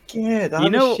Well, forget. I you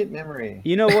have know- a shit memory.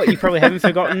 You know what? You probably haven't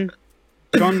forgotten.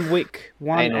 John Wick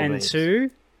 1 Anal and beads. 2.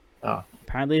 Oh.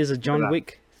 Apparently, there's a John Right.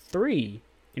 Wick 3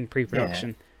 in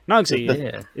pre-production. Nugsy The-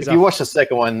 Yeah. is If you up. watch the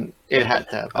second one, it had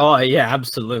to have. Oh yeah,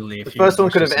 absolutely. The first one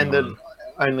could have ended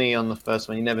only on the first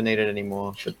one. You never needed any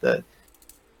more. But the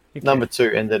Okay. number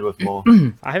 2 ended with more.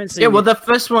 I haven't seen. Yeah, well, it. the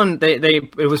first one,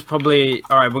 it was probably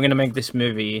all right. We're gonna make this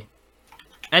movie,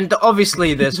 and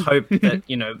obviously there's hope that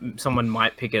someone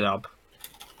might pick it up.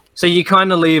 So you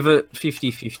kind of leave it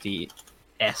 50-50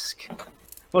 esque.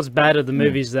 What's bad are the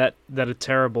movies that are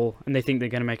terrible and they think they're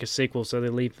going to make a sequel, so they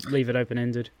leave it open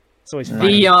ended. It's always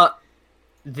funny.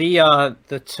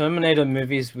 The Terminator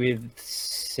movies with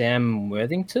Sam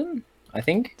Worthington, I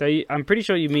think. I'm pretty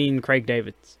sure you mean Craig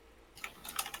David.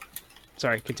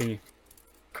 Sorry, continue.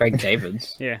 Craig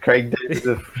Davids. Yeah. Craig David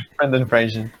of Brendan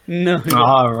Fraser. No.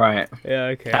 Oh right, Yeah.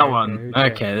 Okay. that one.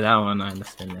 okay. Okay, that one I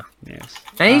understand now. Yes.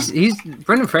 And he's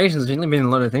Brendan Fraser's really been in a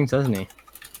lot of things, hasn't he?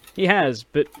 He has,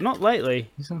 but not lately.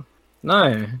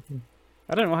 No.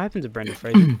 I don't know what happened to Brendan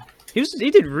Fraser.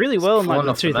 He did really well in like Fallen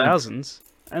the off the map. 2000s,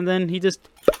 and then he just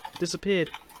disappeared.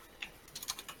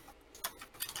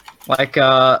 Like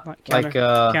Keanu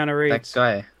that Reeves.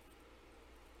 guy.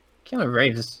 Keanu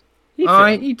Reeves. He Oh,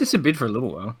 fell- he disappeared for a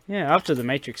little while. Yeah, after The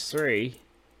Matrix 3.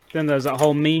 Then there was that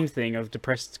whole meme thing of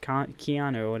depressed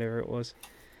Keanu or whatever it was.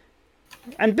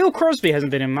 And Bill Crosby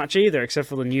hasn't been in much either, except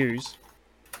for the news.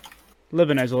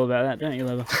 Liver knows all about that, don't you,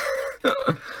 Liver?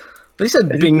 They said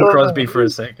Bing Crosby for a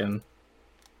second.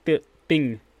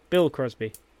 Bing. Bill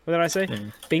Crosby. What did I say? Yeah.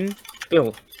 Bing?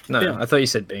 Bill. No, Bill. I thought you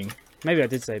said Bing. Maybe I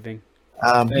did say Bing.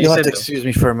 you You'll have said to Bill. excuse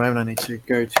me for a moment. I need to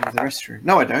go to the restroom.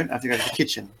 No, I don't. I have to go to the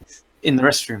kitchen. In the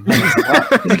restroom.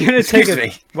 He's gonna take Excuse a...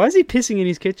 me. Why is he pissing in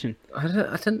his kitchen? I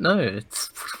don't know. It's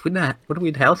what a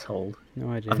weird household. No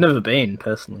idea. I've never been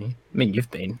personally. I mean, you've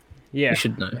been. Yeah, You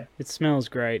should know. it smells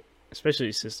great, especially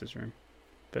his sister's room.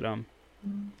 But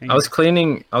I was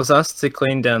cleaning. I was asked to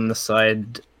clean down the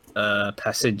side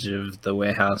passage of the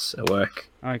warehouse at work.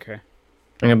 okay.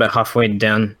 I'm about halfway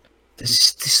down.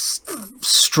 There's this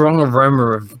strong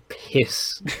aroma of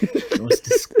piss. It was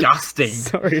disgusting.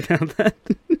 Sorry about that.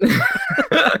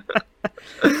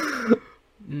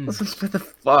 What the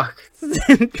fuck?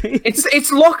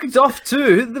 It's locked off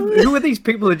too. Who are these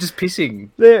people who are just pissing?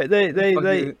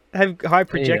 They have high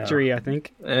trajectory, I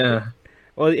think. Yeah,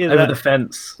 Or either over that, the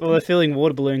fence. or they're filling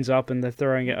water balloons up and they're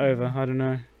throwing it over. I don't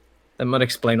know. That might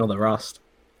explain all the rust.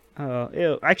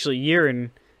 Actually,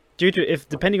 urine,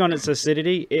 depending on its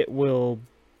acidity, it will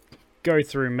go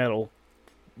through metal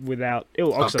it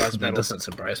will oxidize That metal doesn't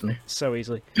surprise me. so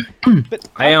easily.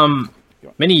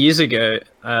 Many years ago,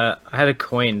 I had a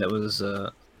coin that was,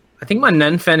 I think my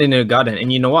nan found it in her garden,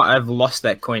 and you know what? I've lost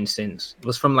that coin since. It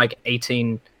was from like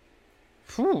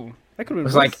Phew, that could have it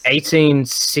was like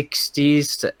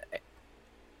 1860s to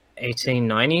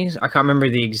 1890s. I can't remember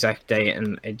the exact date,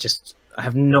 and I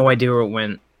have no idea where it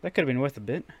went. that could have been worth a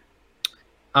bit.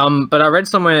 But I read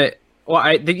somewhere. Well,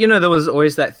 there was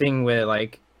always that thing where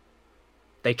like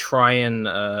they try and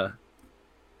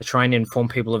inform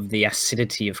people of the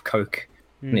acidity of Coke,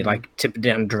 and they like tip it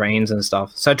down drains and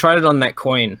stuff. So I tried it on that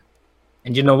coin,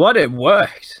 and you know what? It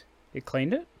worked. You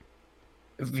cleaned it?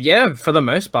 Yeah, for the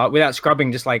most part, without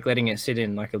scrubbing, just like letting it sit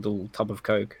in like a little tub of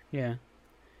Coke. Yeah.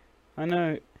 I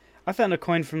know. I found a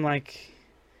coin from like...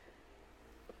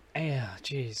 Yeah,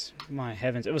 jeez. My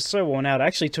heavens. It was so worn out. I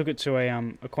actually took it to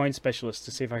a coin specialist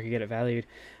to see if I could get it valued.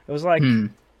 It was like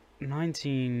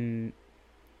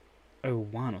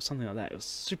 1901 or something like that. It was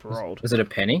super old. Was it a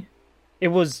penny? It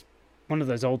was one of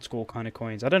those old school kind of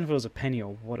coins. I don't know if it was a penny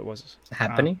or what it was. A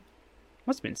halfpenny?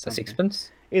 Must have been A something.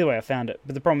 sixpence? Either way, I found it.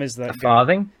 But the problem is that A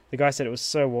farthing? the guy said it was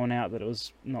so worn out that it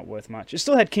was not worth much. It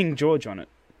still had King George on it.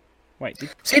 Wait,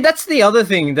 See, that's the other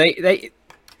thing. They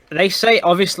say,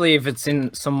 obviously, if it's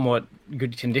in somewhat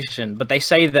good condition, but they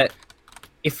say that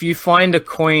if you find a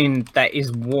coin that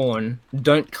is worn,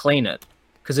 don't clean it,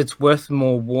 because it's worth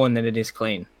more worn than it is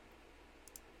clean.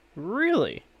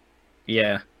 really?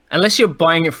 Yeah. Unless you're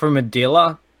buying it from a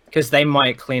dealer, because they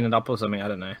might clean it up or something, I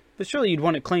don't know. But surely you'd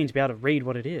want it clean to be able to read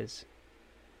what it is.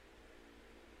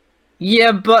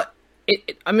 Yeah, but,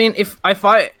 I mean, if I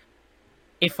find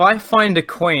a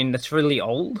coin that's really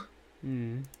old,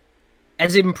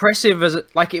 as impressive as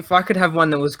like if I could have one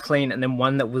that was clean and then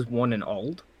one that was worn and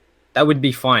old, that would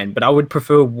be fine. But I would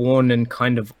prefer worn and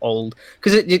kind of old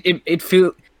because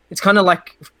it's kind of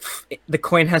like the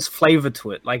coin has flavor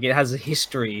to it. Like it has a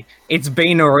history. It's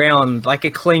been around. Like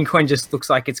a clean coin just looks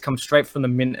like it's come straight from the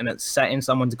mint and it's sat in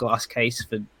someone's glass case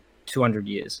for 200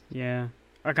 years. Yeah,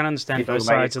 I can understand People both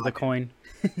make sides it of the like- coin.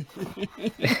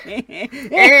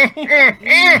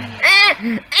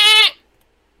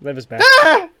 Lever's back.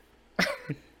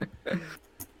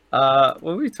 What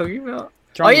were we talking about?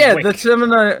 John Oh yeah, Wick.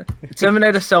 the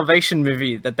Terminator Salvation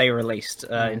movie that they released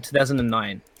in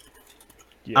 2009.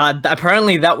 Yeah.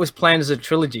 Apparently that was planned as a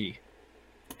trilogy,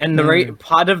 and the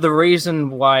part of the reason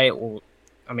why, or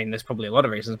I mean, there's probably a lot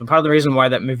of reasons, but part of the reason why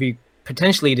that movie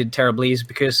potentially did terribly is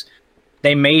because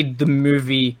they made the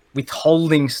movie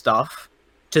withholding stuff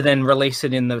to then release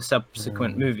it in the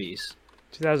subsequent movies.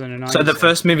 2009. So the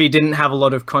first movie didn't have a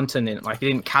lot of content in it, like it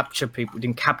didn't capture people, it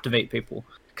didn't captivate people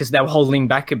because they were holding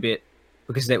back a bit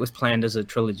because it was planned as a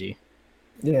trilogy.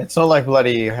 Yeah, it's not like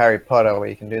bloody Harry Potter where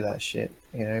you can do that shit.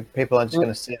 You know, people aren't just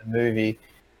going to see a movie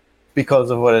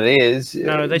because of what it is.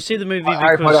 No, they see the movie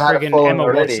Harry because Potter had a friggin' following Emma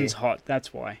already. Watson's hot.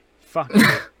 That's why. Fuck you.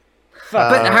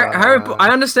 But I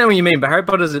understand what you mean, but Harry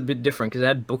Potter's a bit different because it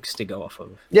had books to go off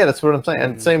of. Yeah, that's what I'm saying.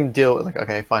 And same deal. Like,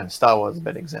 okay, fine. Star Wars is a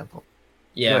better example.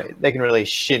 Yeah. You know, they can release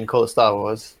shit and call it Star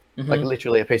Wars. Like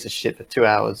literally a piece of shit for 2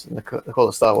 hours and they call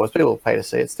it Star Wars. People will pay to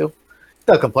see it still.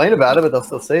 They'll complain about it, but they'll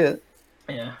still see it.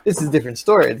 Yeah. This is a different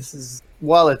story. This is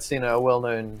while it's a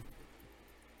well-known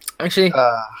Actually, IP.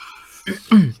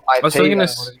 was talking to what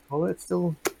do you call it? It's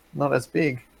still not as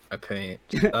big. IP.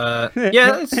 Yeah,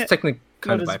 it's technically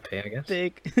kind of Not IP, I guess.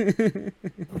 Big.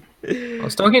 I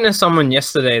was talking to someone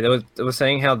yesterday. They were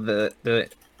saying how the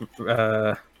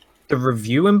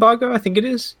review embargo, I think it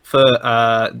is, for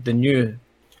the new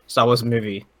Star Wars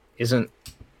movie isn't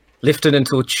lifted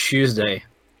until Tuesday.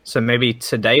 So maybe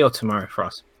today or tomorrow for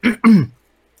us.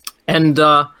 And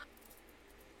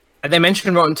they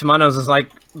mentioned Rotten Tomatoes. It's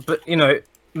like, but you know,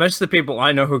 most of the people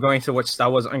I know who are going to watch Star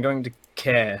Wars aren't going to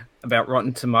care about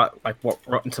what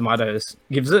Rotten Tomatoes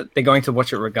gives it. They're going to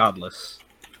watch it regardless.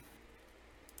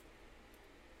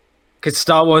 Because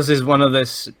Star Wars is one of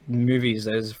those movies,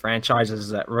 those franchises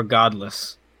that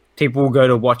regardless, people will go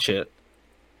to watch it.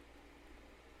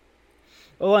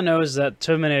 All I know is that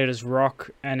Terminators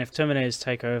rock, and if Terminators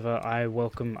take over, I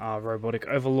welcome our robotic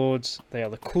overlords. They are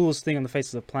the coolest thing on the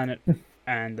face of the planet,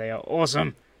 and they are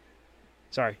awesome.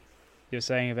 Sorry, you were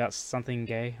saying about something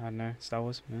gay? I don't know, Star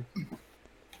Wars? Yeah.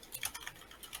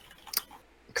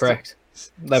 Correct.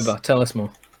 Lever, tell us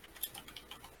more.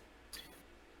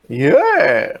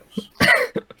 Yeah.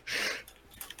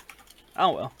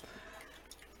 Oh well.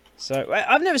 So,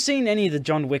 I've never seen any of the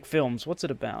John Wick films. What's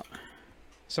it about?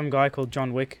 Some guy called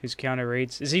John Wick, who's Keanu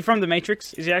Reeves. Is he from The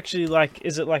Matrix? Is he actually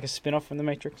is it like a spin-off from The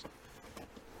Matrix?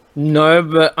 No,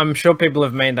 but I'm sure people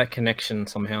have made that connection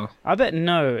somehow. I bet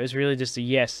no is really just a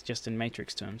yes, just in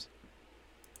Matrix terms.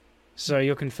 So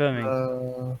you're confirming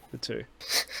the two.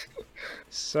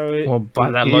 So Well,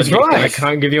 by that He's logic, right. I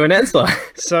can't give you an answer.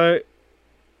 So,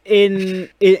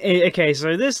 okay,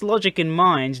 so this logic in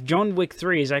mind, John Wick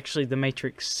 3 is actually The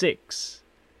Matrix 6,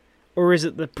 or is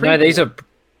it the prequel? No, these are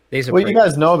Well, you prequels.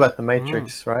 guys know about the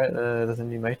Matrix, right? There's a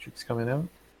new Matrix coming out.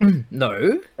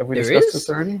 No, Have we there discussed is? this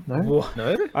already? No. Wha-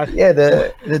 No. Yeah,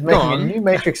 they're making a on. new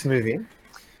Matrix movie.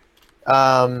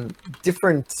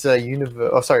 Different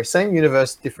universe. Oh, sorry, same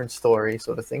universe, different story,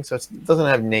 sort of thing. So it doesn't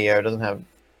have Neo. It doesn't have.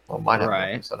 Well, might have.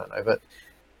 Right. Right. I don't know, but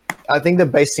I think they're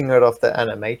basing it off the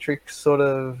Animatrix sort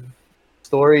of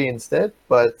story instead.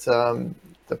 But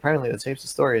the apparently there's heaps of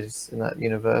stories in that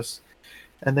universe,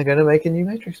 and they're going to make a new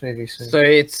Matrix movie soon. So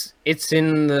it's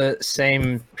in the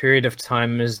same period of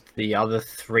time as the other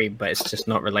three, but it's just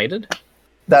not related.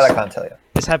 That I can't tell you.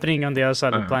 It's happening on the other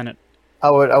side of the planet. I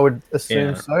would assume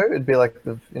Yeah. so. It'd be like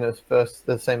the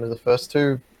same as the first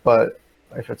two, but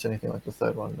if it's anything like the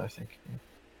third one, I think.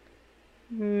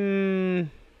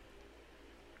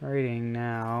 Reading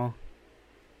now.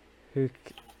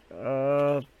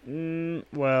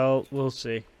 Well, we'll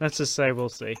see. Let's just say we'll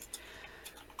see.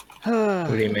 What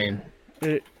do you mean?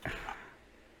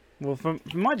 Well,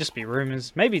 it might just be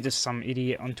rumors. Maybe just some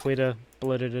idiot on Twitter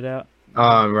blurted it out.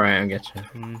 Oh, right, I get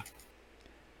you.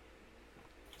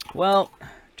 Well,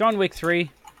 John Wick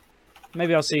 3.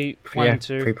 Maybe I'll see 1 and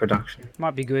 2. Pre-production.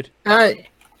 Might be good.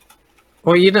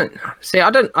 Well, you don't see.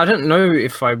 I don't know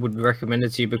if I would recommend it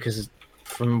to you because,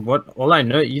 from all I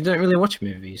know, you don't really watch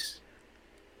movies.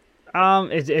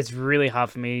 It's really hard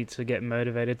for me to get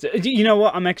motivated. You know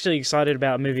what? I'm actually excited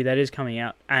about a movie that is coming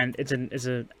out, and it's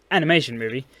an animation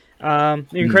movie. The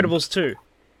Incredibles 2.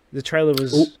 The trailer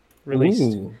was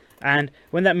released, and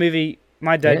when that movie,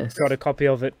 my dad got a copy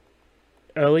of it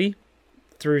early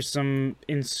through some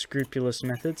unscrupulous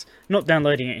methods. Not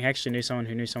downloading it. He actually knew someone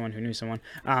who knew someone who knew someone.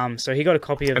 So he got a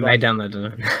copy of. And they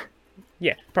downloaded it.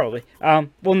 Yeah, probably.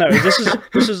 Well, no, this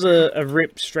was a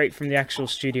rip straight from the actual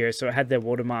studio, so it had their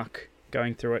watermark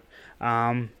going through it.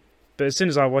 But as soon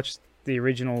as I watched the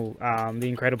original,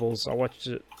 The Incredibles, I watched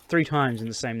it 3 times in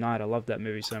the same night. I loved that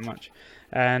movie so much.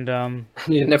 And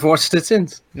You never watched it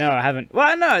since? no, I haven't.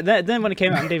 Well, no. Then when it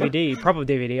came out on DVD, proper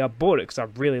DVD, I bought it because I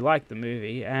really liked the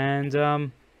movie.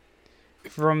 And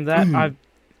from that,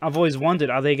 I've always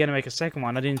wondered, are they going to make a second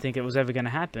one? I didn't think it was ever going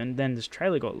to happen. Then this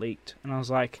trailer got leaked, and I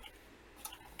was like,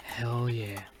 hell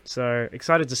yeah! So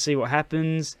excited to see what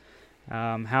happens,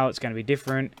 how it's going to be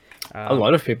different. A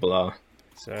lot of people are.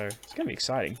 So it's going to be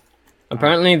exciting.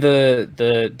 Apparently,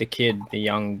 the kid, the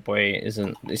young boy,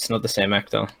 it's not the same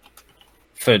actor.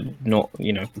 For not,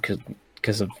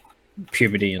 because of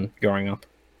puberty and growing up.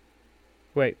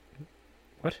 Wait,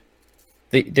 what?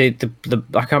 The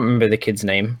I can't remember the kid's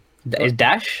name. Is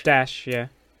Dash? Dash, yeah.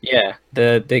 Yeah,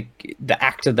 the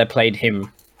actor that played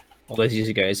him all those years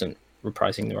ago isn't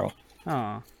reprising the role.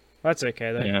 Oh, that's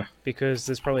okay though. Yeah. Because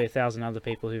there's probably 1,000 other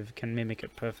people who can mimic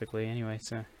it perfectly anyway.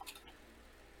 So.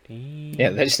 Damn.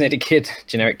 Yeah, they just need a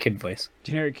generic kid voice.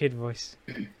 Generic kid voice.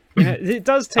 It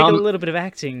does take a little bit of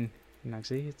acting.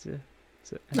 Nugsy, it's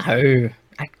No,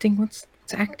 acting. What's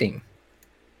acting?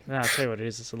 I'll tell you what it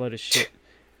is. It's a load of shit.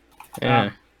 Yeah.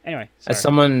 Anyway, sorry. As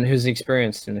someone who's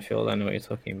experienced in the field, I know what you're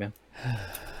talking about.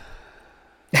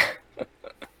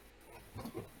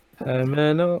 But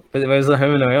where's the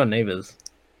home and away or neighbors?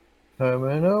 Home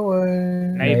and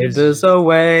away. Neighbors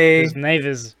away. There's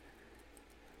neighbors.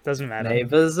 Doesn't matter.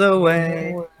 Neighbors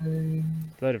away.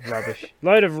 Load of rubbish.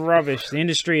 Load of rubbish. The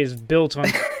industry is built on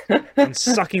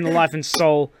sucking the life and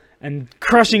soul and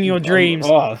crushing your dreams.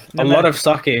 A lot of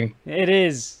sucking. It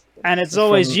is. And it's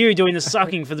always you doing the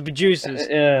sucking for the producers.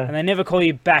 Yeah. And they never call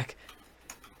you back.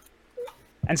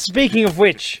 And speaking of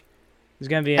which, there's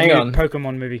going to be a new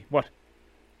Pokemon movie. What?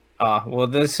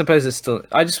 Well, I suppose it's still...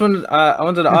 I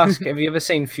wanted to ask, have you ever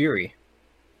seen Fury?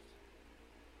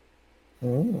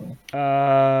 Ooh.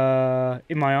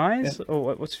 In my eyes? Yeah.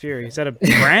 Or what's Fury? Is that a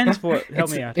brand? What?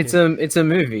 Help me out. It's a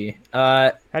movie.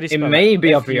 How do you spell it may that?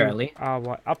 be up your alley.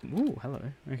 What? Up? Ooh, hello.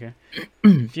 Okay.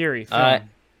 Fury.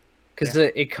 Because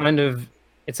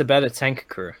it's about a tank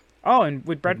crew. Oh, and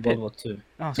with Brad Pitt. World War II.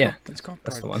 Oh, it's got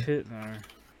that's the Brad one. Pitt though.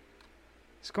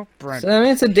 It's got Brad. So, I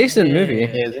mean, it's a decent movie.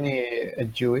 Yeah, isn't he a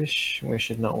Jewish? We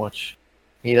should not watch.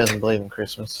 He doesn't believe in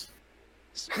Christmas.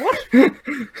 What? Isn't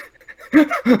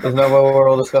that what we're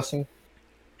all discussing?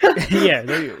 Yeah,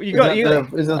 you got.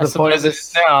 Isn't the point of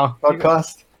this now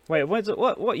podcast? Wait,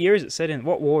 what year is it set in?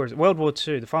 What war is it? World War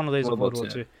II. The final days of World War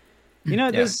II. You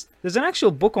know, there's an actual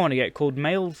book I want to get called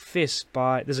Mailed Fist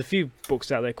by... There's a few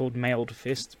books out there called Mailed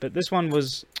Fist, but this one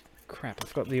was... Crap, I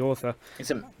forgot the author.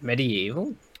 Is it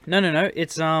medieval? No.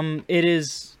 It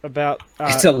is about...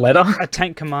 it's a letter? A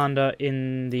tank commander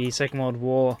in the Second World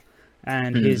War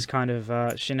and his kind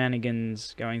of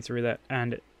shenanigans going through that.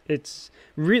 And it's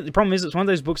really... The problem is it's one of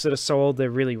those books that are so old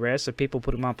they're really rare, so people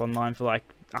put them up online for like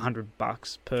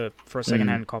 $100 for a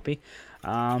second-hand copy.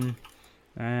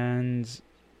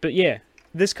 But yeah,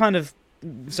 this kind of...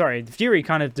 Sorry, Fury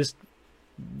kind of just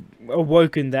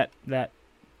awoken that Shia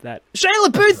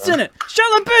LaBeouf's in it! Shia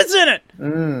LaBeouf's in it!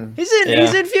 He's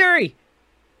in Fury!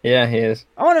 Yeah, he is.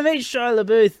 I want to meet Shia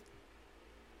LaBeouf.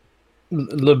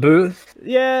 LaBeouf?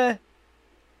 Yeah.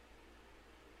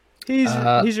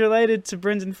 He's related to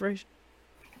Brendan Fraser.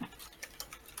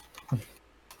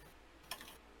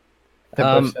 They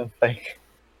both sound fake.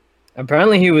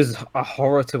 Apparently, he was a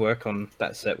horror to work on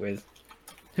that set with.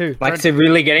 Who? Like, to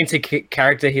really get into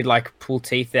character, he'd like pull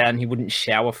teeth out and he wouldn't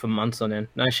shower for months on end.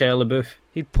 No, Shia LaBeouf.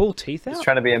 He'd pull teeth out? He's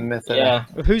trying to be a method. Yeah.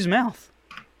 Of whose mouth?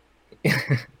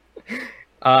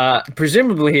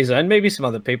 Presumably his own, maybe some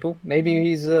other people. Maybe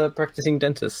he's a practicing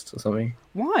dentist or something.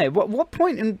 Why? What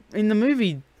point in the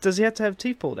movie does he have to have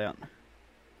teeth pulled out?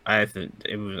 I think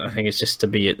it's just to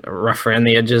be a rough around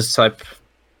the edges type.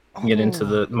 Get into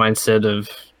the mindset of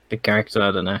the character.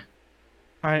 I don't know.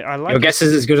 I like Your guess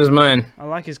is as good as mine. I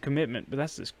like his commitment, but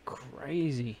that's just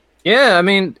crazy. Yeah, I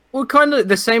mean, we're kind of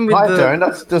the same with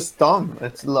That's just dumb.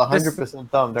 It's 100%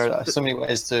 dumb. There are so many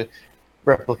ways to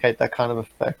replicate that kind of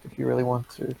effect if you really want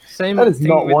to. Same That is thing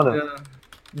not with, one of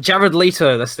Jared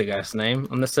Leto, that's the guy's name,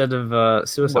 on the set of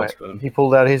Suicide Squad. He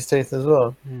pulled out his teeth as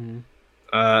well.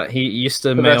 He used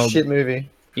to For mail that shit movie.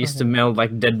 He used to mail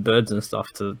like dead birds and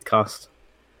stuff to the cast.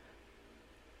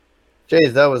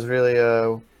 Jeez, that was really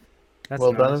That's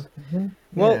well nice. done.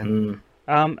 Well,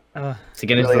 To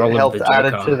get into the Really role of helped the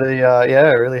added Joker. to the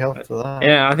it really helped to that.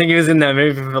 Yeah, I think he was in that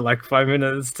movie for like 5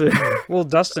 minutes too. well,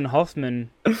 Dustin Hoffman,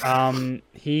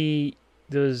 he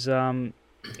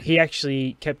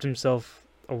actually kept himself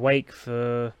awake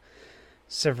for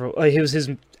several. His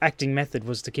acting method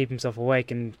was to keep himself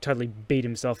awake and totally beat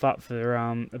himself up for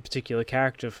a particular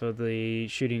character for the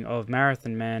shooting of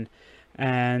Marathon Man,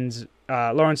 and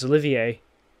Laurence Olivier,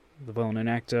 the well-known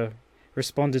actor,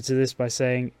 responded to this by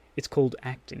saying, "It's called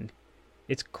acting.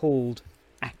 It's called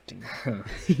acting.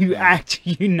 You act,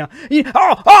 you know.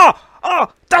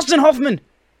 Dustin Hoffman,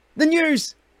 the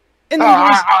news in the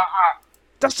news.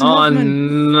 Dustin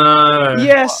Hoffman. No!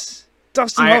 Yes,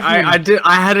 Dustin Hoffman.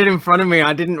 I had it in front of me.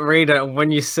 I didn't read it.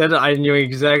 When you said it, I knew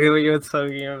exactly what you were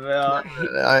talking about.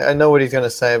 I know what he's gonna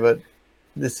say, but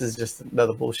this is just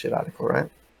another bullshit article, right?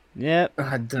 Yep.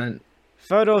 I don't.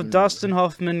 Photo of Dustin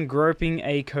Hoffman groping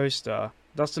a co-star.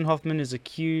 Dustin Hoffman is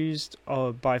accused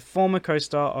by former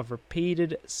co-star of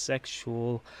repeated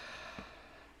sexual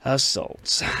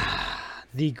assaults.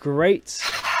 The great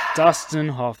Dustin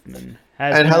Hoffman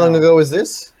has. And how long ago was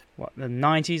this? What, the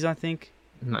 90s, I think?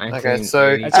 Okay,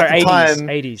 so at Sorry, the 80s, time,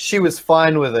 80s. she was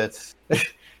fine with it.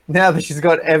 Now that she's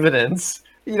got evidence,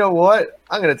 you know what?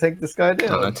 I'm gonna take this guy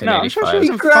down. No, I'm sure she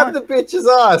He was grabbed the bitch's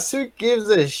ass. Who gives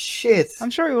a shit?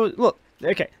 I'm sure he was. Look,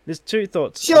 okay, there's two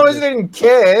thoughts. She always didn't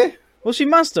care. Well, she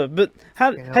must have, but how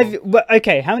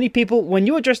many people, when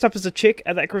you were dressed up as a chick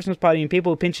at that Christmas party and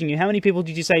people were pinching you, how many people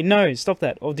did you say, no, stop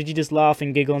that? Or did you just laugh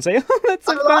and giggle and say, oh, that's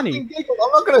so funny?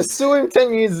 I'm not going to sue him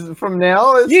 10 years from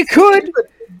now. You could!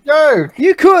 Joke!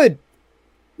 You could!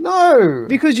 No!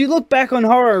 Because you look back on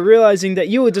horror realizing that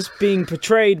you were just being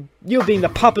portrayed, you were being the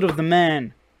puppet of the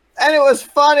man. And it was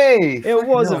funny! It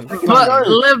wasn't. But,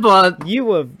 Lebba, you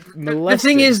were molested. the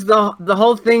thing is, the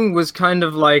whole thing was kind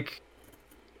of like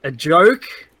a joke.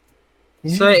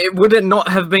 Yeah. So would it not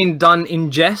have been done in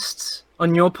jest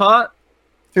on your part?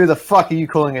 Who the fuck are you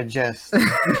calling a jest?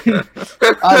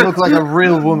 I look like a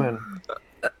real woman.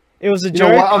 It was a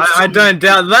joke. I don't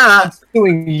doubt that. I'm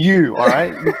suing you,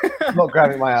 alright? I'm not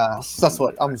grabbing my ass. That's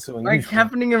what I'm suing you for.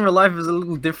 Happening in real life is a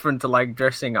little different to like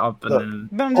dressing up and then...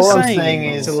 But I'm just all I'm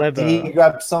saying is he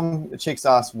grabbed some chick's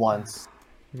ass once.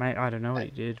 Mate, I don't know what he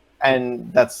did.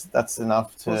 And that's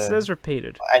enough to... Well, it says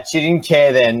repeated. And she didn't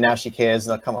care then, now she cares.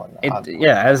 Like, come on.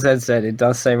 Yeah, as Ed said, it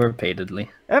does say repeatedly.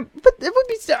 But it would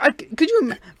be... Could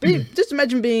you just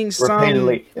imagine being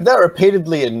repeatedly? If that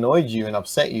repeatedly annoyed you and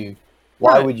upset you,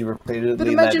 why would you repeatedly? But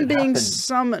imagine being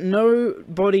some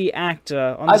nobody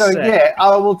actor on the set. I don't care.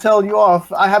 I will tell you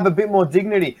off. I have a bit more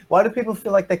dignity. Why do people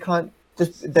feel like they can't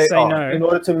just say no? In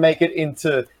order to make it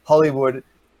into Hollywood,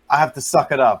 I have to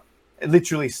suck it up.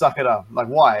 Literally suck it up. Like,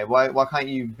 why? Why can't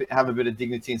you have a bit of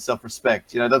dignity and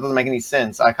self-respect? You know, that doesn't make any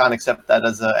sense. I can't accept that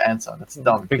as an answer. That's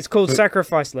dumb. It's called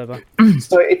sacrifice, Lever.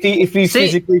 So if he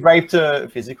physically raped her,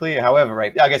 physically, or however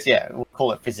raped, I guess, yeah, we'll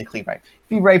call it physically raped.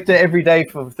 If he raped her every day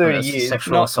for 30 years,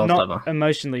 sexual assault, not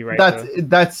emotionally raped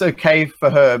that's okay for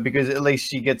her because at least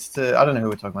she gets to. I don't know who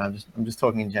we're talking about. I'm just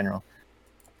talking in general.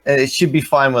 It should be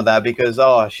fine with that because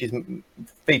she's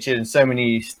featured in so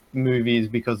many movies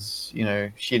because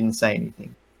she didn't say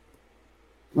anything.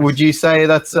 Would you say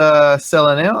that's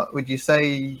selling out? Would you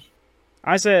say?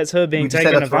 I say it's her being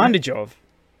taken advantage of.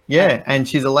 Yeah, and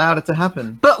she's allowed it to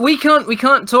happen. But we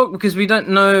can't talk because we don't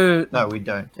know. No, we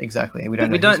don't. Exactly, we don't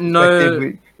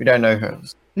know. We don't know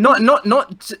hers. Not.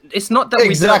 It's not that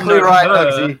exactly we don't know right,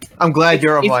 her. Bugsy. I'm glad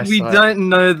you're on my side. We don't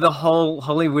know the whole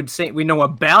Hollywood scene. We know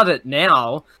about it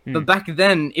now, but back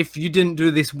then, if you didn't do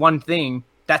this one thing,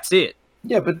 that's it.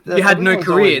 Yeah, but You had no everyone's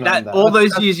always career. known That all those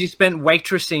That's- years you spent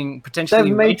waitressing, potentially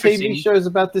They've made waitressing. TV shows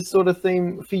about this sort of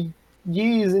theme for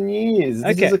years and years.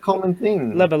 This Okay. is a common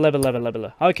thing. Lever.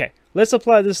 Okay, let's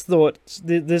apply this thought,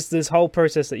 this whole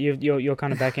process that you're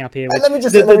kind of backing up here. Hey, With let me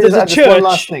just, there's add a just one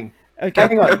last church. thing. Okay,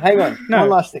 Hang on. No. One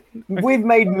last thing. We've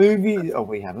made movies. Oh,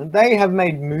 we haven't. They have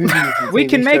made movies. and We TV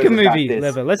can make a shows about movie, this.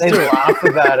 Lever. Let's They do it. laugh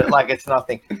about it like it's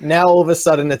nothing. Now all of a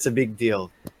sudden it's a big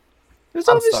deal. It was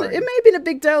I'm obviously, sorry. it may have been a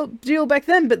big deal back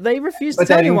then, but they refused But to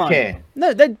tell they didn't anyone. care.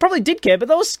 No, they probably did care, but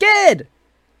they were scared.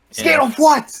 Scared of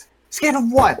what? Scared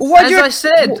of what? Why As I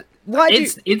said, Why do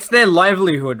it's their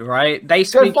livelihood, right? They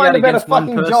Go speak find out a better against one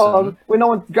fucking person. job where no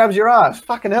one grabs your ass.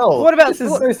 Fucking hell. What about- This is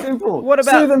what- so simple. what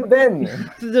about- Sue them then?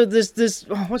 this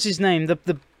what's his name?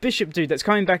 The bishop dude that's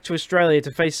coming back to Australia to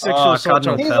face sexual Oh, assault.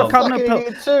 Cardinal He's Pell. a Cardinal fucking Pell.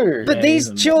 idiot too. But Yeah, these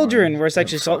he's a children moron. were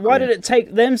sexually He's a assaulted. Why fucker. did it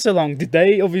take them so long? Did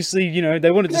they obviously,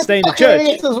 they wanted to stay in the Fucking church?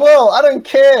 idiots as well. I don't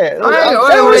care. Look, Wait, I'm wait,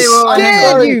 sorry. wait, wait, I'm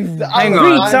scared, sorry. you hang I'm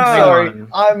on, retard. sorry.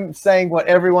 I'm saying what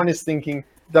everyone is thinking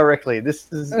directly.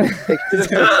 This is they could have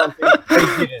said something.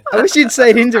 They didn't. I wish you'd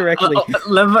say it indirectly.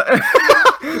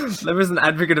 Lever's an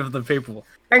advocate of the people.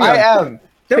 Hang on. I am.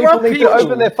 There People are need people. to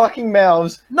open their fucking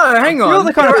mouths. No, hang on. You're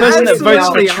the kind of There are person that votes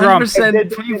for absolutely Trump. 100% If they're doing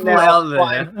it people now, out there.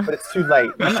 fine, but it's too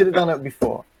late. You should have done it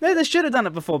before. No, they should have done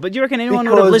it before. But do you reckon anyone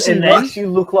would have Because listened it then? makes you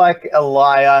look like a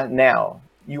liar now.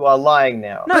 You are lying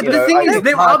now. No, But You the know, thing it's is,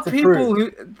 there hard are to people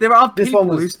prove. who This one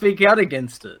was- speak out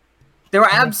against it. There are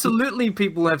absolutely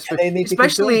people who have, And they need to keep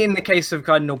especially doing in the case of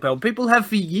Cardinal Pell, people have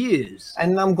for years.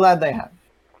 And I'm glad they have.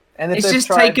 And if It's they've just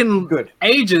tried, taken good.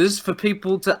 ages for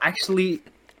people to actually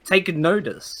take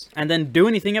notice. And then do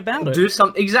anything about it. Do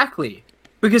something exactly.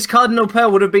 Because Cardinal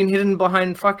Pell would have been hidden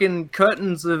behind fucking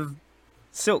curtains of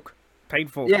Silk.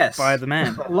 Paid for Yes. by the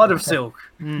man. a lot of silk.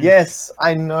 Yes,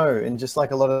 I know. And just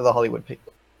like a lot of the Hollywood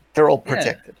people, they're all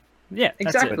protected. Yeah,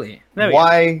 that's it. Exactly. There we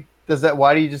go.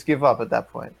 Why do you just give up at that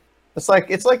point? It's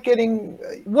like getting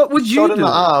What would you shot in do? the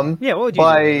arm Yeah, what would you do?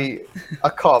 by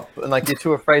a cop, and like you're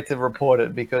too afraid to report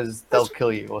it because they'll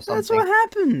kill you or That's something. what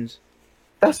happened.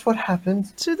 That's what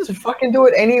happens. To the So fucking do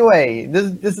it anyway.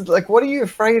 This is like, what are you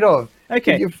afraid of?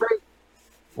 Okay. You're afraid.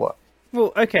 What?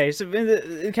 Well, okay. So in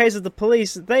the case of the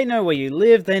police, they know where you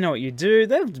live. They know what you do.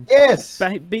 They'll Yes.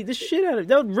 beat the shit out of.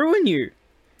 They'll ruin you.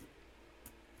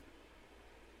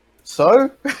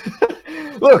 So,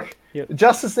 look, Yep.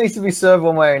 justice needs to be served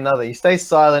one way or another. You stay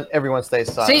silent, everyone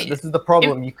stays silent. See, This is the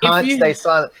problem. You if can't you- stay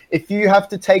silent. If you have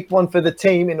to take one for the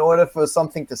team in order for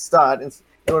something to start, in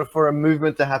order for a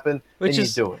movement to happen, Which then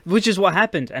is you do it. which is what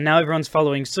happened, and now everyone's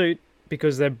following suit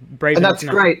because they're brave. And enough that's to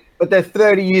know. great, but they're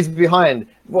 30 years behind.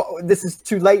 Well, this is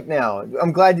too late now.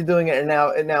 I'm glad you're doing it, and now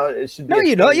it should be. No, a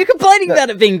you're not. thing. You're complaining No. about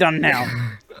it being done now.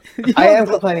 I am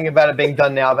complaining about it being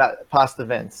done now about past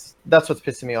events. That's what's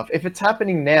pissing me off. If it's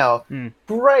happening now,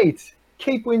 great.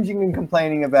 Keep whinging and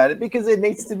complaining about it because it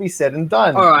needs to be said and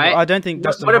done. All right. I don't think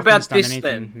What- Dustin what about Hoffman's done this anything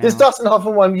then? now. This Dustin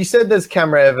Hoffman one, you said there's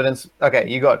camera evidence. Okay,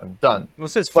 you got them. Done. Well, it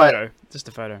says But- photo, just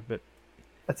a photo, but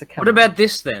That's a camera. What about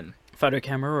this then? photo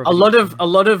camera. Or A lot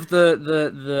of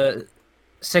the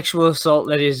sexual assault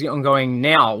that is ongoing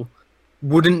now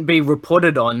wouldn't be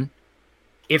reported on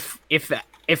if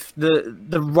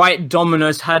the right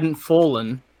dominoes hadn't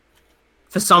fallen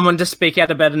for someone to speak out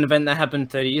about an event that happened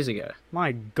 30 years ago.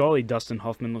 My golly, Dustin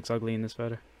Hoffman looks ugly in this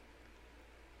photo.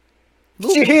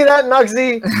 Did you hear that,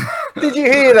 Nugsy? Did you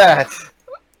hear that?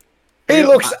 He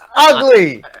looks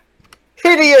ugly.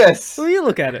 Hideous. Well, you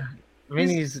look at it. I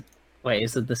mean, wait,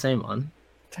 is it the same one?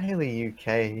 Daily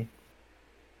UK.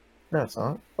 No, it's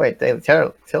not. Wait, Daily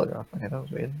Telegraph. Okay, that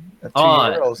was weird. Two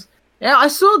Oh. girls. Yeah, I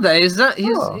saw that. Is that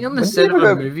he's Oh, he on when the did set you of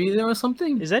a go- movie there or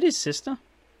something? Is that his sister?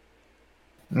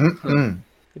 Mm-mm.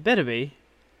 It better be.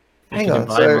 Hang You can on,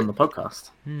 invite him so- on the podcast.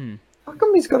 Hmm. How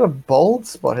come he's got a bald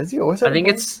spot? Has he always had I think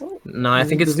a bald it's spot? no, I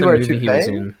think Does it's he the wear a movie he was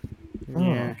toupee? in. Oh,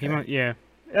 Yeah, he okay. might. Yeah,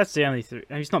 that's the only.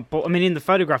 He's not. I mean, in the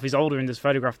photograph, he's older in this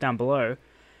photograph down below,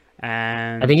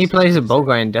 and I think he plays a bald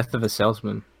guy in Death of a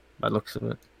Salesman, by the looks of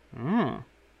it, Oh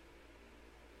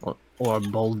or a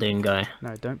balding guy.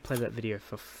 no! Don't play that video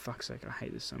for fuck's sake! I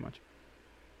hate this so much.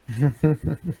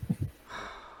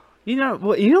 You know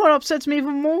what? You know what upsets me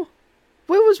even more?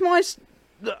 Where was my?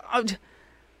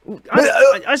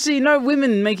 I see no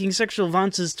women making sexual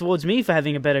advances towards me for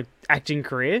having a better acting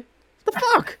career. What the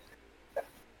fuck?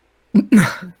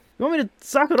 You want me to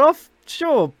suck it off?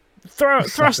 Sure.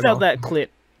 Thrust it out off. that clit.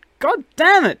 God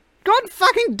damn it! God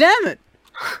fucking damn it!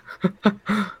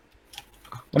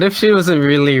 What if she was a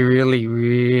really, really,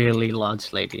 really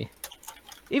large lady?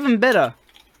 Even better.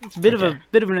 It's a bit Okay.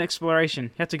 of an exploration.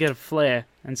 You have to get a flare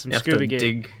and some You have scuba to gear.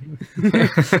 dig.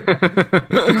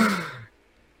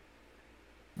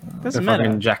 Doesn't The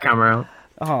fucking matter. jackhammer out.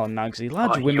 Oh, Nugsy,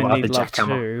 large You women are need the love jackhammer.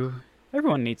 too.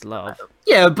 Everyone needs love.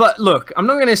 Yeah, but look, I'm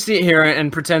not going to sit here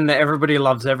and pretend that everybody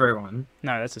loves everyone.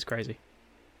 No, that's just crazy.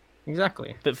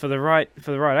 Exactly. But for the right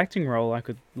acting role, I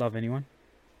could love anyone.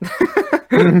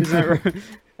 Isn't that right?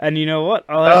 And you know what?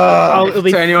 It'll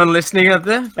be, To and anyone listening out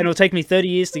there, it'll take me 30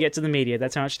 years to get to the media.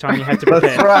 That's how much time you have to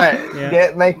prepare. That's right.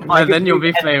 Yeah. Make then it you'll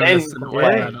be big and famous. then and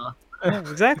play. all that. Yeah,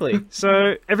 exactly.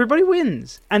 So everybody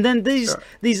wins, and then these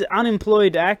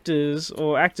unemployed actors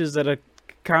or actors that are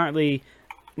currently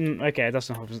okay, that's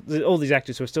not all these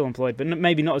actors who are still employed, but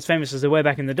maybe not as famous as they were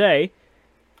back in the day.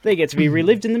 They get to be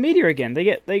relived in the media again. They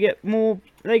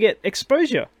get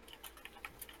exposure.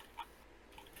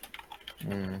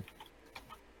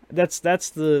 That's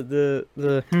the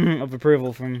of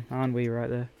approval from Anwi right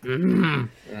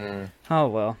there. Oh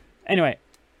well. Anyway,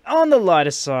 on the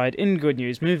lighter side, in good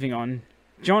news, moving on.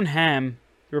 John Hamm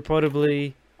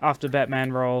reportedly after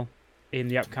Batman role in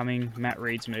the upcoming Matt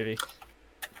Reeves movie.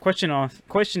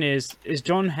 Question is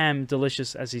John Hamm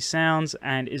delicious as he sounds,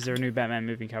 and is there a new Batman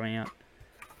movie coming out?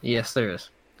 Yes, there is.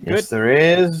 Yes, there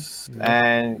is.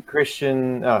 And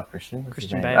Christian Bale.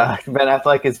 Ben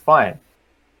Affleck is fine.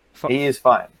 He is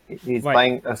fine. He's Wait.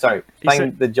 playing.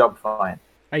 Playing the job fine.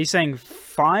 Are you saying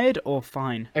fired or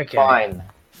fine? Okay. Fine.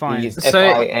 Fine. He's So-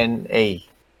 FINE.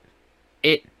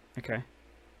 It Okay.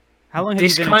 How long have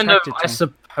this you been kind of, attracted I to him?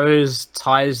 suppose,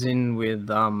 ties in with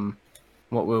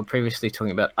what we were previously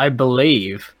talking about. I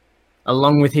believe,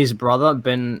 along with his brother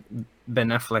Ben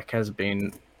Affleck has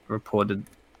been reported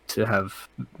to have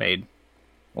made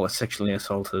or sexually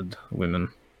assaulted women.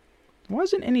 Why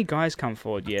hasn't any guys come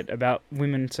forward yet about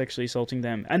women sexually assaulting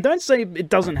them? And don't say it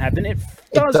doesn't happen. It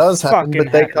does happen, fucking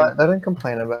but they happen. don't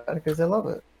complain about it because they love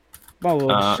it.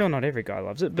 Well, sure, not every guy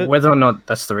loves it, but Whether or not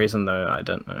that's the reason, though, I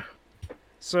don't know.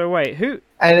 so wait, who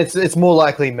And it's more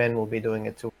likely men will be doing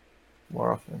it too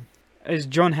more often. is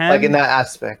John Hamm? Like in that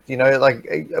aspect, like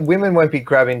women won't be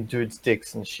grabbing dudes'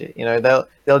 dicks and shit.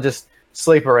 They'll just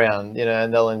sleep around,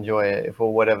 and they'll enjoy it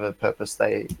for whatever purpose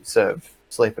they serve,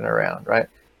 sleeping around, right?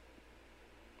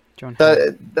 John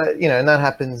Hamm. And that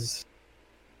happens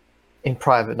in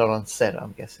private, not on set.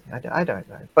 I'm guessing. I don't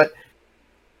know, but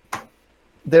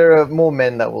there are more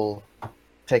men that will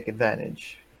take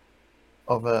advantage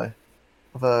of a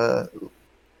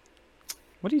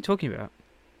What are you talking about?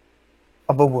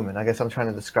 of a woman. I guess I'm trying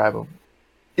to describe a.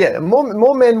 Yeah,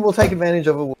 more men will take advantage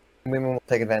of a woman. Women will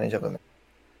take advantage of a man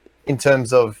in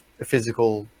terms of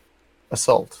physical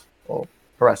assault or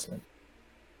harassment.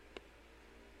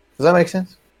 Does that make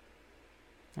sense?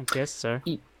 I guess so.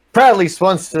 Proudly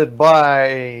sponsored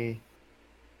by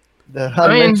the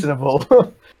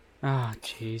unmentionable. Ah,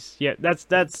 jeez. Yeah, that's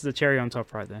the cherry on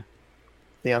top right there.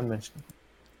 The unmentionable.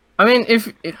 I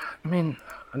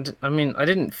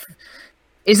didn't.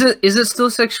 Is it still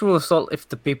sexual assault if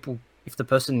the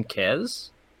person cares?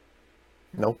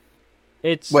 Nope.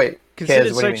 It's Wait. considered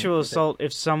Cares, what do you sexual mean? assault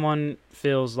if someone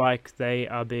feels like they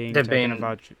are being They're taken being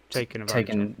advantage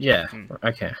of. Yeah. Mm.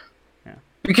 Okay. Yeah.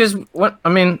 Because when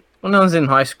I was in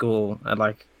high school, I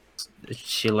like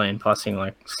Sheila in passing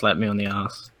slapped me on the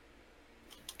ass.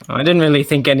 I didn't really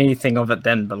think anything of it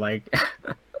then, but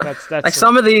That's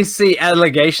some of these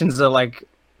allegations are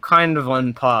kind of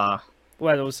on par.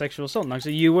 well, it was sexual assault. No,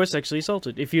 so you were sexually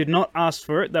assaulted. If you had not asked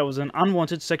for it, that was an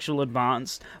unwanted sexual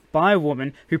advance by a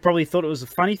woman who probably thought it was a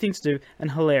funny thing to do and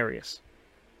hilarious.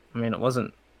 It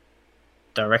wasn't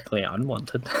directly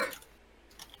unwanted.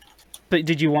 But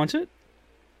did you want it?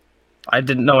 I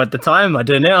didn't know at the time. I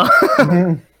do now.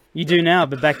 You do now,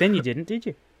 but back then you didn't, did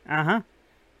you? Uh-huh.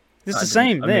 It's the I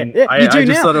same. didn't. There. You do I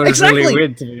just now. thought it was exactly. really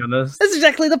weird, to be honest. That's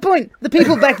exactly the point. The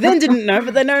people back then didn't know,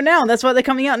 but they know now. That's why they're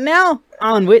coming out now,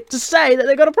 Arnwit, to say that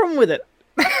they got a problem with it.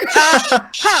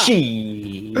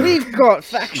 She. We've got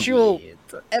factual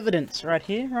evidence right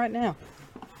here, right now.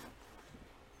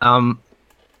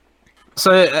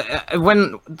 So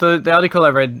when the article I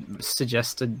read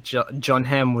suggested John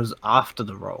Hamm was after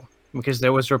the role because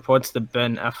there was reports that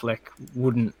Ben Affleck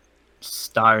wouldn't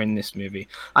star in this movie.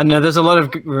 I know there's a lot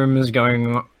of rumors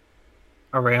going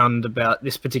around about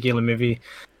this particular movie.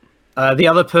 The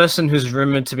other person who's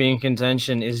rumored to be in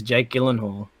contention is Jake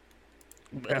Gyllenhaal,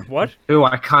 What? who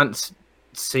I can't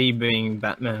see being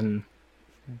Batman.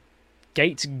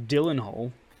 Gates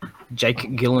Gyllenhaal. Jake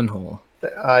Gyllenhaal.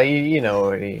 You know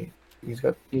already.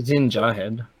 He's in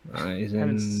Jarhead. He's I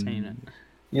haven't in. seen it.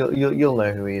 You'll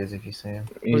know who he is if you see him.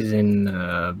 He's in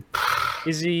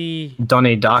Is he...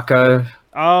 Donnie Darko.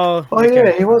 Oh, Oh okay.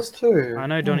 yeah, he was too. I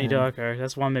know Donnie Darko.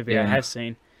 That's one movie I Yeah. have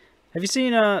seen. Have you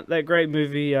seen that great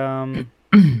movie? Oh,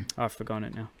 I've forgotten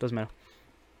it now. Doesn't matter.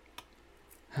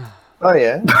 Oh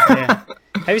yeah. Yeah.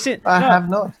 Have you seen? I no, have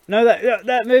not. No,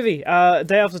 that movie.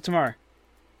 Day After Tomorrow.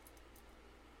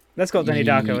 That's got Danny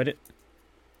Darko in it.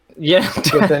 Yeah,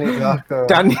 Got Danny Darko.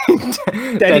 Danny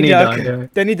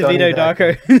Darko. Danny DeVito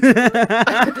Darko.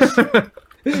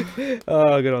 Darko.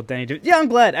 Oh, good old Danny DeVito. Yeah, I'm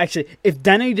glad, actually. If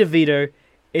Danny DeVito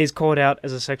is caught out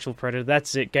as a sexual predator,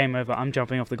 that's it. Game over. I'm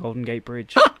jumping off the Golden Gate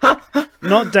Bridge.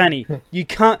 Not Danny. You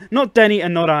can't. Not Danny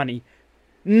and not Arnie.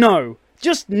 No.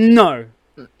 Just no.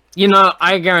 You know,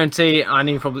 I guarantee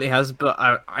Arnie probably has, but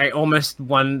I almost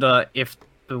wonder if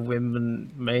the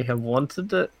women may have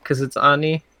wanted it because it's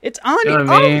Arnie. It's Arnie. You know what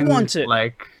I I mean? don't want it.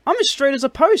 Like, I'm as straight as a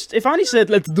post. If Arnie said,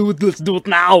 let's do it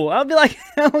now, I'll be like,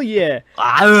 hell yeah.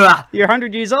 You're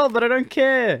 100 years old, but I don't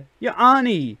care. You're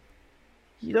Arnie.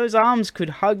 Those arms could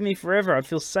hug me forever. I'd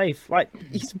feel safe. Like,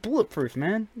 he's bulletproof,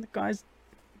 man. The guy's...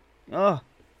 Oh.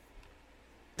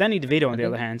 Danny DeVito, on the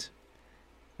other hand.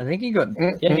 I think he got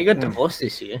divorced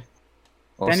this year.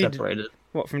 Or Danny separated.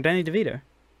 What, from Danny DeVito?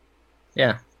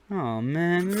 Yeah. Oh,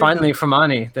 man. Finally from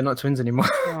Arnie. They're not twins anymore.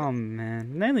 Oh,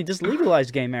 man. They only just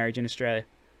legalized gay marriage in Australia.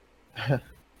 I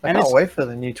can't wait for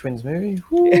the new Twins movie.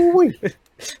 Woo-wee.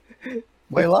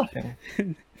 We're laughing.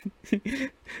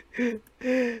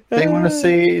 They want to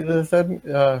see the third...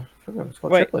 it's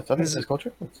called Wait, Triplets. I think it's called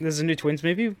Triplets. There's a new Twins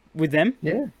movie with them?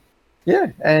 Yeah.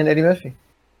 Yeah, and Eddie Murphy.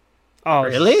 Oh,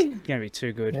 Really? It's gonna be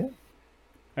too good. Yeah.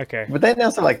 Okay. But they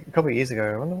announced it like a couple of years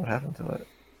ago. I wonder what happened to it.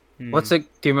 What's it?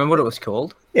 Do you remember what it was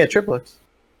called? Yeah, Triplets.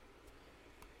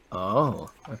 Oh,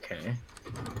 okay.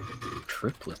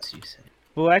 Triplets, you say?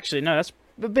 Well, actually, no, that's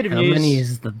a bit of How news. many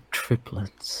is the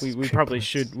triplets? We probably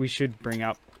should bring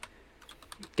up.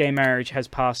 Gay marriage has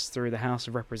passed through the House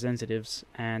of Representatives,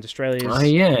 and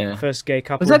Australia's first gay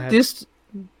couple. Was that this?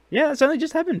 Yeah, it's only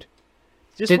just happened.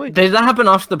 Did that happen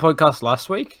after the podcast last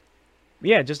week?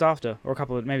 Yeah, just after, or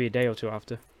maybe a day or two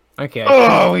after. Okay.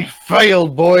 Oh, we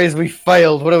failed, boys. We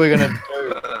failed. What are we gonna do?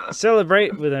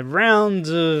 Celebrate with a round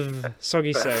of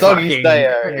soggy sayo. Soggy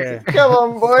Sayo. Yeah. Come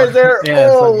on, boys. They're Yeah,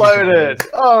 all Soggy loaded.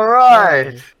 All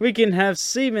right. We can have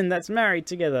semen that's married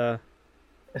together.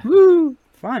 Woo!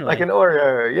 Finally. Like an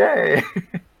Oreo. Yay.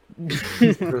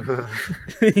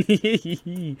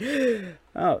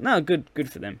 Oh no, good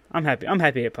for them. I'm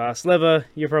happy it passed. Lever,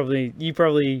 you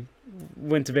probably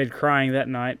went to bed crying that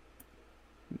night.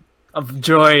 Of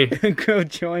joy. Good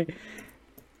joy.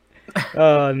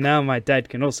 Oh, now my dad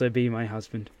can also be my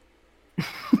husband. No,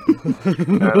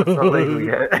 it's not legal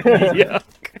yet. Yuck.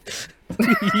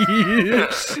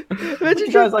 Would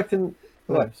you guys like to...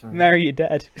 What? Sorry. Marry your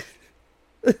dad.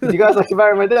 Would you guys like to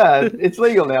marry my dad? It's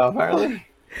legal now, apparently.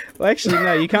 Well, actually,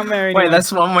 no, you can't marry Wait, anyone.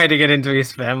 that's one way to get into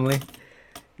his family.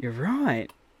 You're right.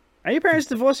 Are your parents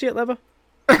divorced yet, Lever?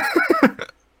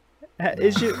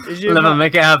 Is your Never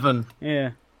make it happen.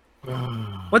 Yeah.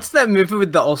 What's that movie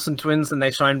with the Olsen twins and they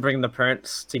try and bring the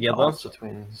parents together? Monster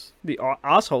twins. The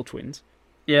asshole twins.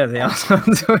 Yeah, the Olsen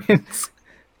twins.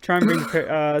 Try and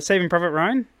bring Saving Private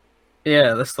Ryan?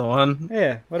 Yeah, that's the one.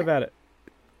 Yeah, what about it?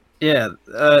 Yeah,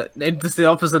 it's the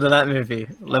opposite of that movie.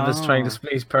 Lever's trying to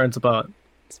split his parents apart.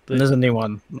 Split. And there's a new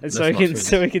one. And so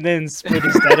he can then split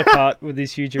his dad apart with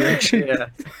his huge erection. Yeah.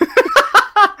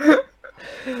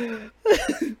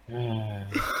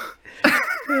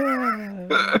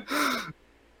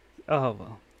 Oh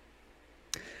well.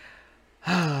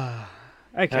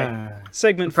 Okay.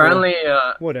 Segment 4. Apparently,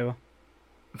 Whatever.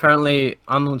 apparently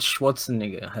Arnold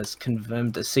Schwarzenegger has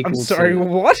confirmed a sequel I'm sorry, to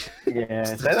what? Yeah,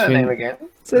 say that name again.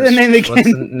 Say the name again.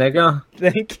 Schwarzenegger.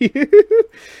 Thank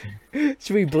you.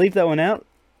 Should we bleep that one out?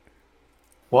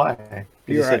 Why?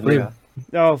 You You're said right. nigger.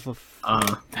 Oh, for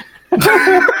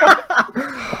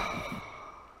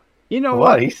you know What?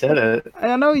 what? He said it.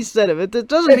 I know he said it, but that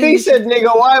doesn't If mean he said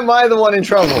nigger, why am I the one in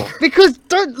trouble? because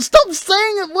don't stop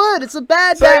saying that word. It's a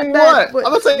bad, Saying bad what? word.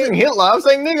 I'm not saying Hitler, I'm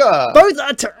saying nigger. Both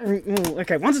are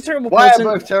okay. One's a terrible Why person.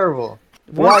 are both terrible?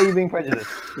 Why are you being prejudiced?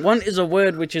 One is a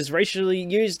word which is racially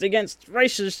used against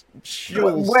racist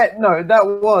shulls. No, that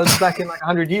was back in like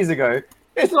 100 years ago.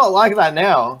 It's not like that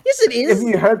now. Yes, it If is.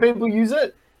 you heard people use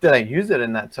it, do they use it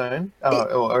in that tone?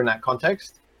 Or in that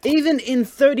context? Even in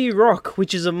 30 Rock,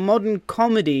 which is a modern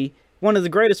comedy, one of the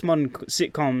greatest modern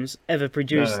sitcoms ever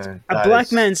produced, No, a that black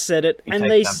is- man said it, you and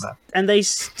take that back.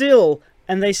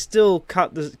 they still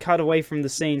cut away from the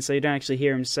scene, so you don't actually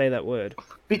hear him say that word.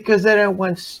 Because they don't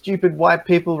want stupid white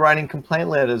people writing complaint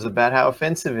letters about how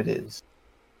offensive it is.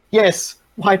 Yes,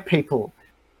 white people.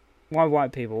 Why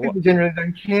white people? What? People generally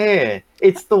don't care.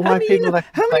 It's the white people that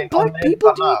How many complain on black their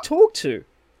people do you behalf. talk to,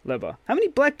 Leber? How many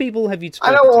black people have you I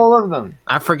spoken know to? all of them.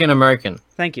 African American.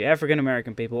 Thank you, African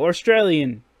American people, or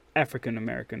Australian African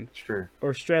American, It's true. or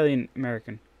Australian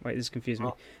American. Wait, this confused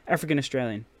me. African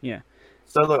Australian, yeah.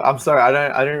 So look, I'm sorry.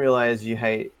 I don't realize you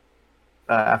hate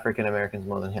African Americans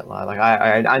more than Hitler. Like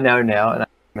I know now, and I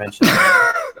mentioned.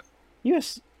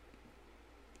 Yes.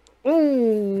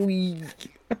 Oh.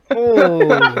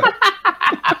 Oh.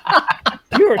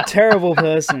 You're a terrible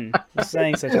person for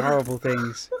saying such horrible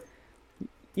things.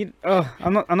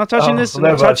 I'm not touching this. I'm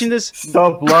not touching this.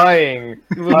 Stop lying.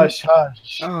 Hush,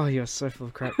 hush. Oh, you're so full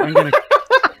of crap.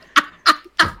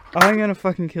 I'm gonna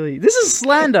fucking kill you. This is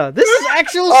slander. This is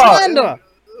actual slander.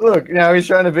 Look, now he's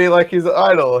trying to be like his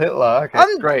idol, Hitler.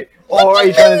 Okay, great. Or are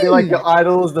you trying to be like your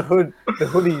idols, the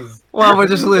hoodies? Well, we're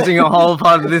just losing a whole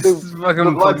part of this fucking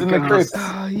The Bloods and the podcast.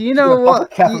 Crips. You know what?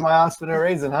 Cap in my ass for no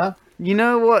reason, huh? You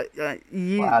know what?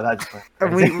 Wow, that's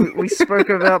crazy. we spoke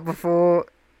about before.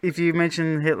 If you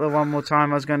mention Hitler one more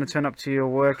time, I was going to turn up to your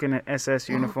work in an SS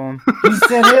uniform. You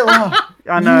said Hitler.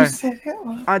 I know. You said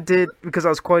Hitler. I did because I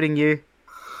was quoting you.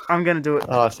 I'm going to do it.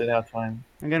 Oh, so now it's fine.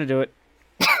 I'm going to do it.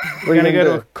 We're going to go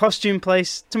to a costume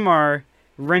place tomorrow,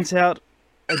 rent out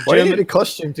a Why do you German... need a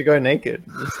costume to go naked?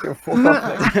 Just go full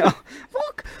off naked.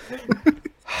 Fuck!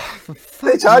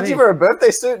 They charge you for a birthday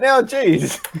suit now?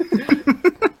 Jeez.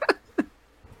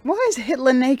 Why is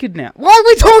Hitler naked now? Why are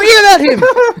we talking about him?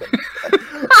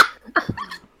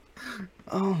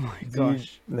 Oh my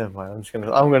gosh. Never mind.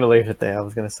 I'm gonna leave it there. I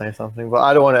was gonna say something, but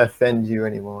I don't want to offend you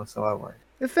anymore, so I won't.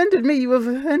 Offended me? You have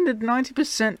offended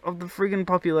 90% of the friggin'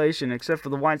 population, except for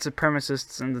the white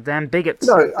supremacists and the damn bigots.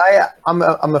 No,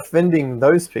 I'm offending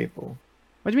those people.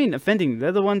 What do you mean offending?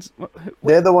 They're the ones.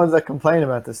 They're the ones that complain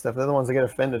about this stuff. They're the ones that get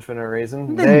offended for no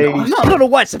reason. They're not a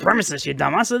white supremacist, you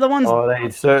dumbass. They're the ones. Oh, they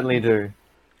certainly do.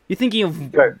 You're thinking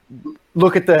of. Go.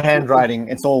 Look at the handwriting.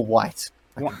 It's all white.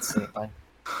 I can see it, man.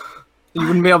 You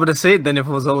wouldn't be able to see it then if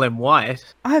it was all in white.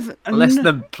 Unless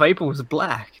the paper was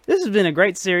black. This has been a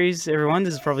great series, everyone.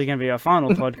 This is probably going to be our final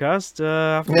podcast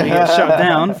after we get shut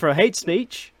down for hate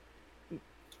speech.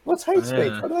 What's hate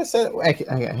speech? What did I say? Okay,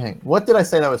 hang on. What did I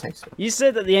say that was hate speech? You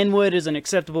said that the N-word is an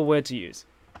acceptable word to use.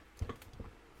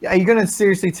 Yeah, are you going to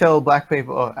seriously tell black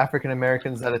people or African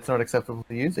Americans that it's not acceptable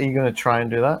to use? Are you going to try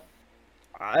and do that?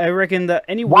 I reckon that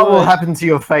any What word... will happen to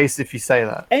your face if you say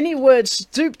that? Any word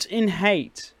stooped in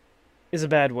hate is a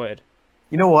bad word.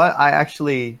 You know what? I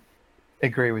actually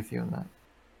agree with you on that.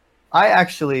 I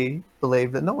actually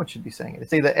believe that no one should be saying it.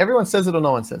 It's either everyone says it or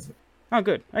no one says it. Oh,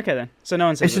 good. Okay, then. So no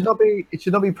one says it. It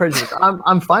should not be prejudiced.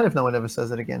 I'm fine if no one ever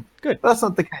says it again. Good. But that's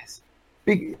not the case.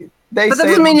 But that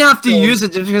doesn't mean you have to use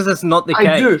it just because that's not the case.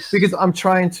 I do, because I'm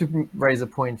trying to raise a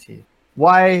point here.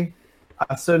 Why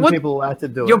are certain people allowed to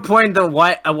do it? Your point that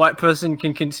a white person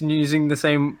can continue using the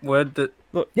same word that...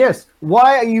 Yes.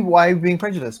 Why are you being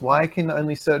prejudiced? Why can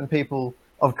only certain people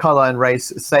of color and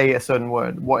race say a certain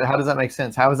word? How does that make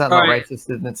sense? How is that not racist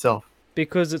in itself?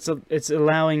 Because it's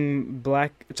allowing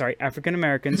African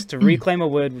Americans to reclaim a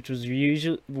word which was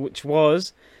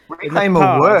reclaim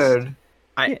a word.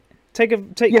 Take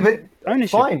ownership.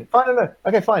 Fine. No.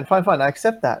 Okay, fine. I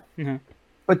accept that. Mm-hmm.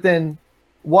 But then,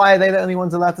 why are they the only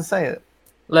ones allowed to say it?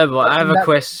 Level, I have a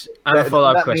question. I have a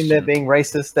follow-up question. Does that mean they're being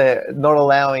racist? They're not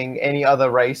allowing any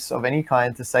other race of any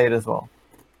kind to say it as well.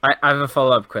 I have a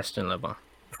follow-up question, Level.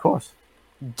 Of course.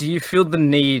 Do you feel the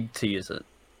need to use it?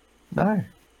 No.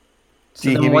 So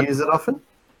do you hear me use it often?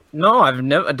 No, I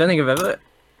don't think I've ever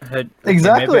heard.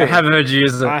 Exactly. Maybe I have heard you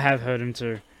use it. I have heard him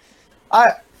too.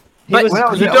 When I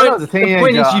was a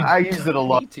teenager, I used it a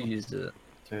lot. To use it.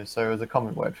 So it was a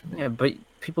common word for me. Yeah, but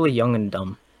people are young and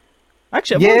dumb.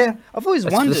 Actually, I've always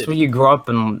wondered. That's where you grow up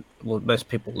and most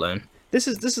people learn. This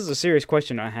is a serious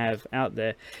question I have out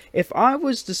there. If I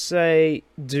was to say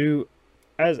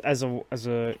as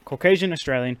a Caucasian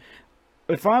Australian,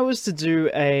 if I was to do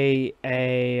a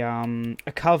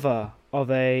cover of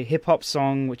a hip hop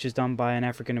song which is done by an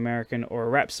African American or a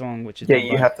rap song which is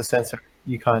you have to censor it.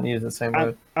 You can't use the same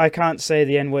word. I can't say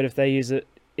the N word if they use it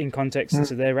in context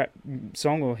to their rap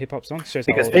song or hip hop song.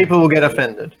 Because people will get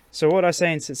offended. So what would I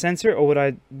say and censor it, or would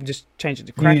I just change it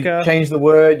to cracker? You change the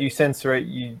word, you censor it,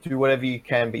 you do whatever you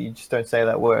can, but you just don't say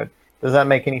that word. Does that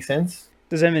make any sense?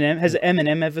 Has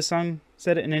Eminem ever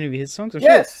said it in any of his songs?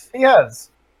 Yes, he has.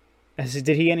 Did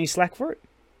he get any slack for it?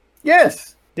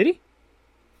 Yes. Did he?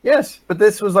 Yes, but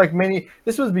this was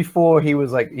before he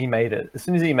made it. As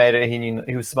soon as he made it,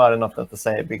 he was smart enough not to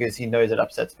say it because he knows it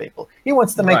upsets people. He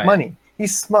wants to make money.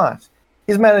 He's smart.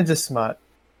 His manager's smart.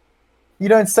 You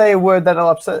don't say a word that'll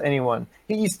upset anyone.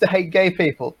 He used to hate gay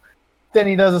people. Then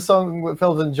he does a song with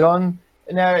Elton John,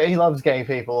 and now he loves gay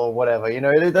people or whatever. You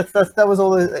know, that was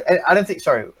all. I don't think.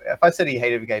 Sorry, if I said he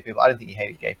hated gay people, I don't think he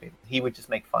hated gay people. He would just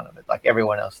make fun of it, like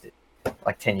everyone else did,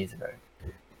 like 10 years ago.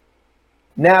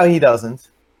 Now he doesn't.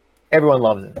 Everyone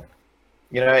loves him.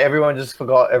 You know, everyone just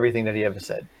forgot everything that he ever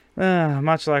said.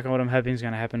 Much like what I'm hoping is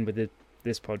going to happen with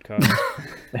this podcast.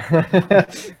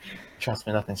 Trust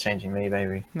me, nothing's changing me,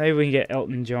 baby. Maybe we can get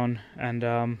Elton John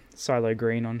and Silo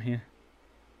Green on here.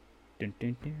 Dun,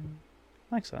 dun, dun.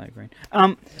 I like Silo Green.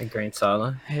 A green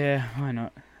silo. Yeah, why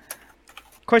not?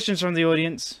 Questions from the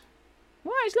audience.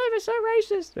 Why is Lever so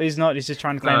racist? He's not. He's just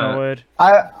trying to claim a word.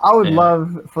 I would Yeah.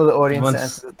 love for the audience to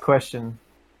answer the question.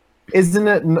 Isn't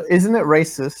it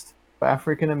racist for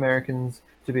African Americans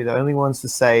to be the only ones to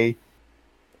say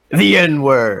the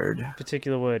N-word?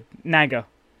 Particular word. Naga.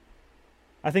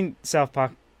 I think South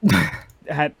Park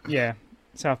had. Yeah,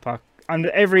 South Park. Under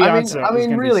every answer. I was mean,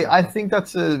 gonna be really, South I Park. think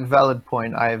that's a valid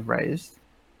point I've raised.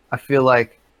 I feel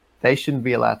like they shouldn't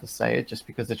be allowed to say it just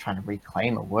because they're trying to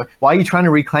reclaim a word. Why are you trying to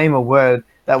reclaim a word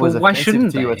that was Well, why offensive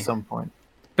shouldn't to you they? at some point?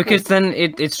 Because then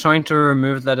it's trying to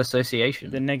remove that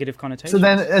association. the negative connotation. So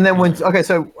then, and then when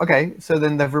so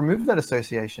then they've removed that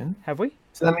association. Have we?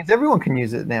 So that means everyone can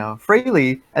use it now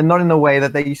freely and not in the way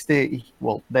that they used to.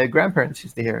 Well, their grandparents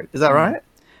used to hear it. Is that right?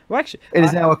 Well, actually, It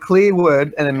is now a clear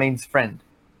word and it means friend.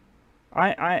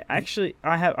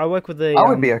 I work with I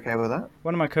would be okay with that.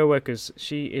 one of my coworkers.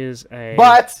 She is a.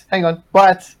 But hang on,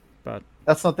 but But.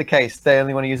 that's not the case. They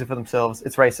only want to use it for themselves.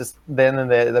 It's racist. Then and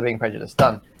they're being prejudiced.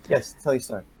 Done. Yes, tell your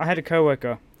story. I had a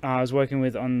coworker I was working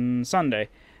with on Sunday,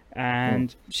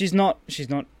 and she's not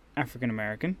African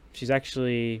American. She's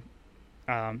actually,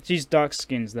 she's dark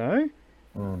skinned though.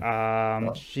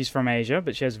 She's from Asia,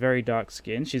 but she has very dark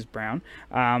skin. She's brown.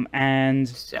 And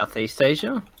Southeast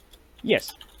Asia?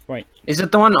 yes, wait, Is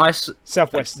it the one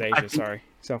Southwest I Asia. think- Sorry,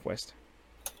 Southwest.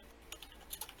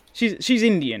 She's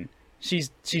Indian. She's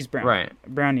brown. Right.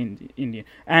 Brown Indian.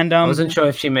 And I wasn't sure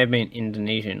if she may be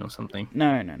Indonesian or something.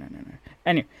 No.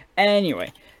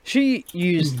 Anyway, she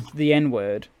used the N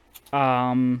word.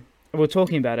 We're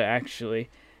talking about it actually,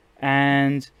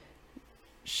 and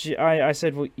I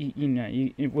said, well,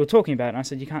 we're talking about it. And I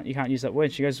said, you can't use that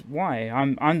word. She goes, why?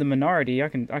 I'm the minority. I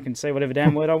can say whatever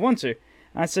damn word I want to.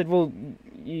 And I said, well,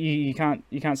 you can't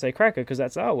say cracker because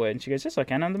that's our word. And she goes, yes, I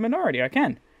can. I'm the minority. I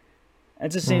can. It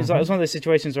just seems like it's one of those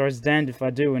situations where it's damned if I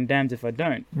do and damned if I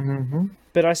don't. Mm-hmm.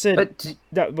 But I said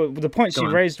But but the point she Go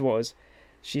on. raised was,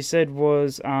 she said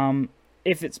was,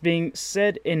 if it's being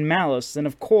said in malice, then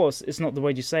of course it's not the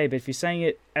word you say. But if you're saying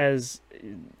it as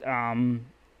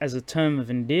a term of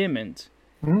endearment,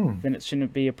 then it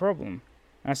shouldn't be a problem.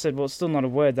 I said, well, it's still not a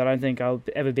word that I think I'll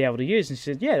ever be able to use. And she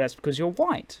said, yeah, that's because you're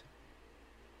white.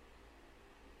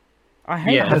 I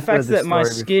hate Yeah. the I've fact heard this that my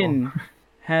story skin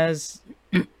has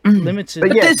limited. But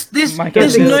But yeah, there's my no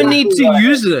capability. need to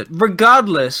use it.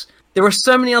 Regardless, there are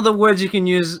so many other words you can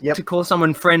use Yep. to call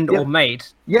someone friend or Yep.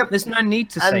 mate. Yep. There's no need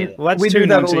to say And- that. Well, that's We two do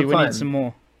that all Nugsy. the We time. need some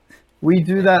more. We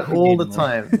do that all the Again,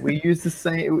 time. We use the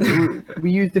same.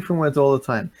 We use different words all the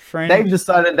time. Friend, They've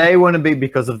decided they want to be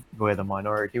because of we're the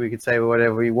minority. We could say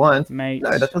whatever we want. mate,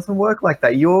 No, that doesn't work like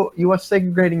that. You are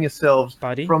segregating yourselves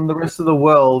buddy. from the rest of the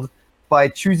world by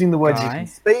choosing the words you Guy. can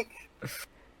speak.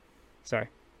 Sorry,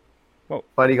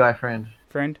 Buddy, guy, friend,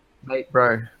 friend, mate,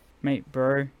 bro, mate,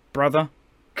 bro, brother,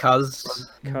 Cuz.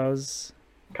 cuz,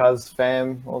 cuz,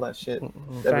 fam, all that shit.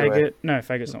 Everywhere. faggot. No,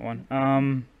 faggot's not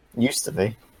one. Used to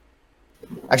be.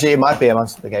 Actually, it might be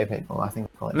amongst the gay people. I think.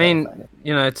 I mean,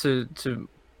 you know, to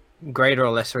greater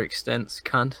or lesser extents,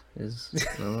 cunt is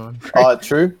another one. oh,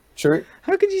 true.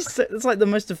 How could you say it's like the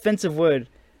most offensive word?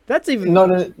 That's even Not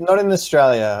in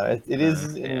Australia. It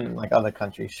is yeah. in like other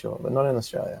countries, sure, but not in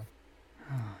Australia.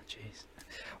 Oh, jeez.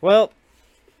 Well,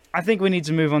 I think we need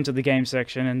to move on to the game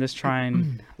section and just try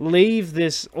and leave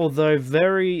this, although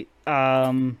very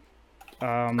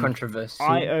Controversy.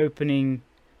 eye-opening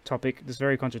topic, this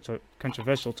very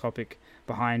controversial topic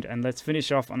behind, and let's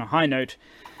finish off on a high note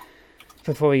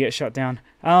before we get shut down.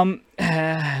 Time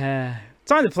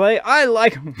to play. I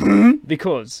like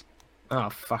because Oh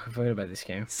fuck! I forgot about this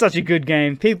game. such a good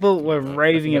game. People were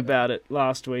raving about it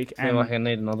last week, I feel and like I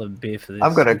need another beer for this.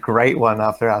 I've got a great one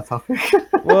after our topic.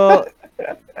 well,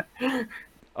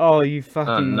 oh, you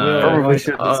fucking no. will. Probably Like,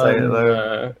 shouldn't say it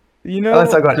though. you know,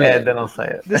 Unless I got Yeah. Ed, then I'll say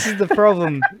it. this is the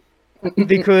problem.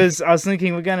 Because I was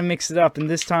thinking we're going to mix it up, and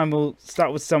this time we'll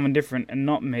start with someone different and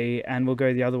not me, and we'll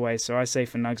go the other way. So I say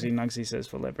for Nugsy, Nugsy says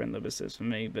for Leber, and Leber says for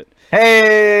me. But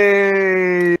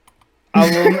Hey, I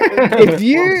will, if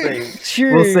you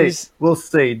choose, we'll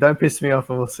see. Don't piss me off,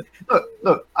 and we'll see.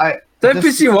 Look. Don't just-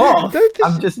 piss you off. don't piss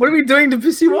I'm just What are we doing to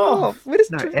piss you off? What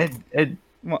is no Ed.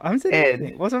 What, I'm saying Ed.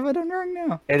 anything. What have I done wrong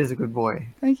now? Ed is a good boy.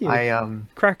 Thank you.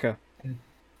 Cracker.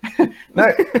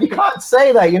 No, you can't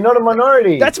say that. You're not a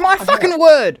minority. That's my fucking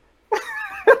word.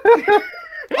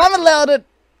 I'm allowed it.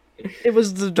 It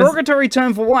was the derogatory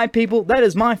term for white people. That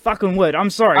is my fucking word. I'm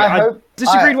sorry. I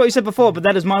disagreed with what you said before, but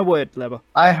that is my word, Leber.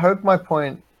 I hope my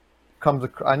point comes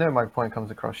across. I know my point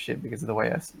comes across shit because of the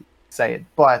way I say it,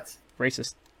 but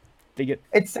Racist. Bigot.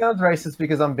 it sounds racist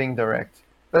because I'm being direct.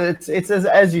 But it's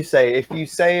as you say. If you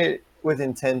say it with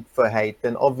intent for hate,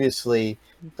 then obviously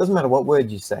it doesn't matter what word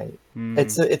you say.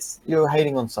 It's you're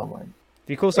hating on someone. If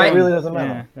you call someone, it really doesn't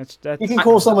matter. Yeah, that's. You can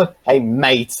call someone, "Hey,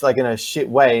 mate," like in a shit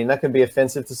way, and that can be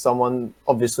offensive to someone,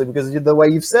 obviously, because of the way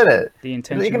you've said it. The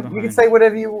intention. You can say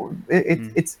whatever you.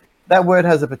 It's that word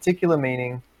has a particular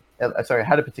meaning. Sorry,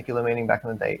 had a particular meaning back in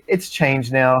the day. It's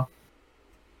changed now.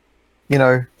 You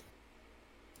know,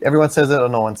 everyone says it or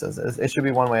no one says it. It should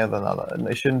be one way or another, and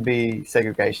it shouldn't be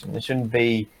segregation. It shouldn't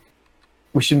be.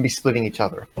 We shouldn't be splitting each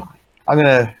other apart. I'm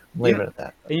gonna leave it at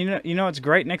that. You know, it's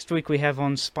great. Next week we have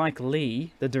on Spike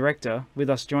Lee, the director, with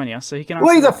us joining us, so he can.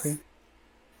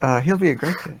 He'll be a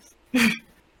great guest.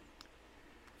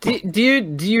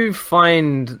 Do you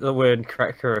find the word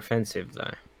cracker offensive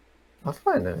though? I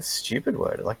find it a stupid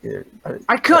word. Like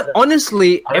I can't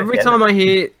honestly. I don't Every get time I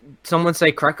hear someone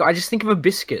say cracker, I just think of a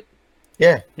biscuit.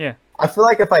 Yeah. Yeah. I feel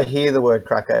like if I hear the word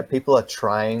cracker, people are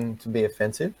trying to be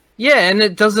offensive. Yeah, and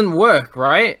it doesn't work,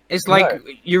 right? It's like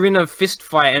No. you're in a fist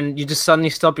fight and you just suddenly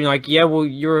stop and you're like, yeah, well,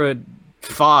 you're a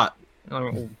fart. I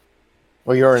mean,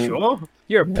 Well, you're in. sure.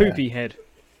 You're a poopy head.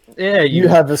 Yeah, You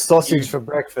have a sausage for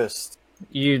breakfast.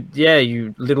 you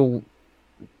little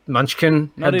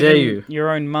munchkin. How Not dare even you? your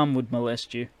own mum would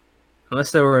molest you.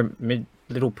 Unless they were a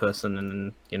little person,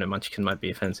 and munchkin might be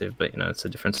offensive, but it's a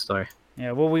different story.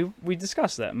 Yeah, well, we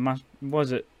discussed that.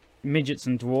 Was it midgets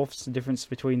and dwarfs? The difference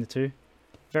between the two?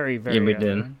 Very, very. Yeah, we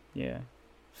did. Yeah,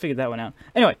 figured that one out.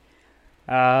 Anyway,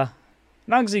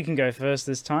 Nugsy can go first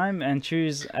this time and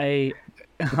choose a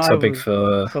Topic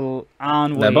for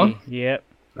ennui. Leber? Yep.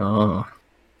 Oh,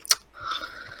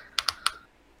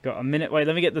 Got a minute. Wait,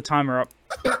 let me get the timer up.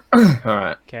 all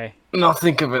right. Okay.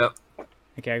 Nothing about.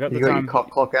 Okay, I got You the got time. your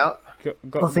clock out.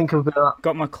 Got Nothing about.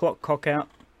 got my clock out.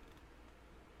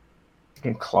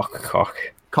 Cock.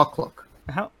 Clock.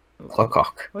 How?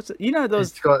 Cock. What's it? You know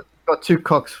those. It's got two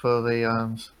cocks for the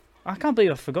arms. I can't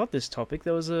believe I forgot this topic.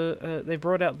 There was they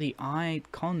brought out the eye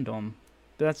condom,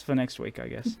 but that's for next week, I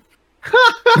guess.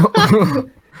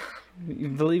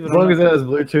 Believe it As or long not, as it has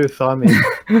Bluetooth, I'm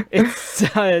in.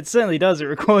 it certainly does. It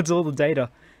records all the data,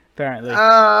 apparently,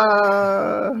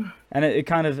 and it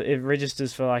kind of it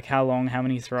registers for like how long, how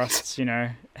many thrusts,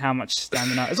 how much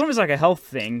stamina. It's almost like a health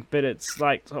thing, but it's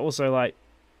like also like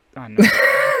I don't know.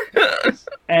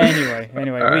 Anyway,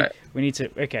 Alright. we need to.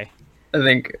 Okay, I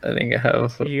think I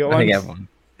have. You got I think I one? have one.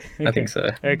 I think so.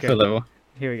 Okay. For level.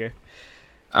 Here we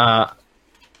go.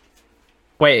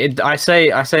 Wait. I say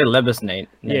Leber's name.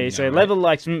 Yeah, you say Lever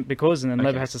likes because, and then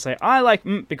Lever has to say I like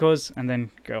because, and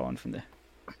then go on from there.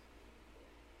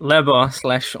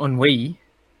 Leber / Ennui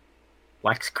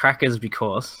likes crackers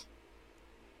because.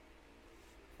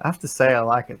 I have to say I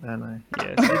like it, don't I?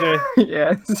 Yes, you do.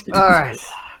 Yes. All right.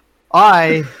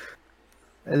 I,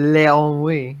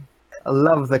 Leon, I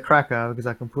love the cracker because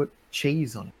I can put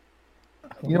cheese on it.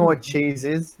 You know what cheese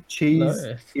is? Cheese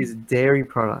No. is dairy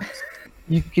products.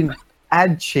 You can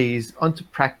add cheese onto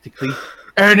practically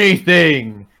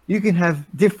anything. You can have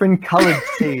different colored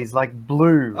cheese, like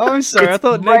blue. Oh, I'm sorry. It's I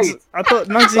great. thought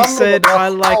Nugsy Some of said them are I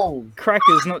like cold.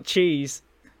 crackers, not cheese.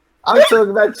 I'm talking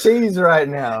about cheese right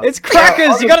now. It's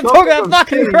crackers. On You the gotta talk topic about of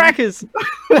fucking cheese, crackers.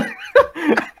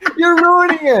 You're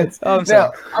ruining it. Oh, I'm now,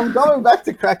 sorry. I'm going back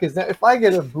to crackers. Now, if I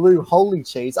get a blue holy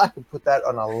cheese, I can put that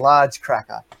on a large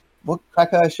cracker. What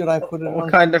cracker should I put it on?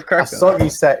 What kind of A cracker? soggy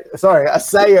sorry, a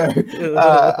sayo,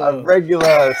 a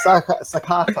regular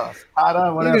sakata,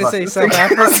 whatever. You're gonna say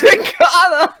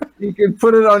Sakata? You can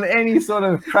put it on any sort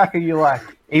of cracker you like,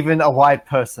 even a white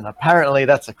person. Apparently,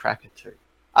 that's a cracker too.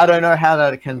 I don't know how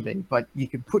that can be, but you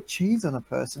can put cheese on a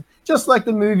person, just like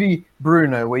the movie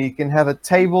Bruno, where you can have a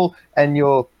table and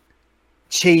your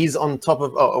cheese on top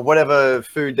of whatever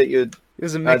food that you're It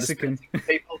was a Mexican.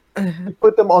 people. You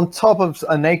put them on top of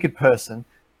a naked person.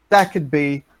 That could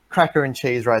be cracker and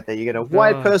cheese right there. You get a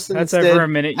white Oh, person that's instead, over a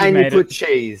minute. You and you made put it.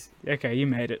 cheese. Okay, you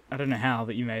made it. I don't know how,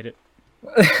 but you made it.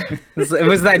 It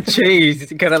was that cheese.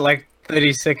 You got it like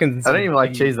 30 seconds. I don't even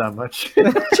like cheese that much.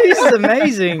 Cheese is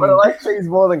amazing. But I like cheese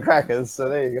more than crackers, so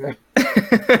there you go.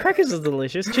 Crackers are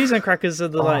delicious. Cheese and crackers are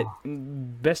the like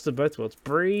best of both worlds.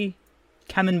 Brie,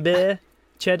 Camembert,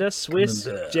 cheddar, Swiss,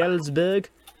 Camembert. Gelsberg.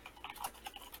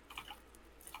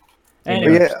 But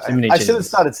Anyway, yeah, too many I should have cheeses.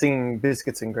 started singing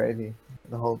biscuits and gravy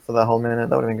for the whole minute.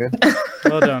 That would have been good.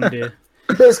 well done, dear.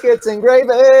 Biscuits and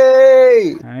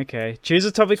gravy. Okay, choose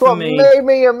a topic What for me. made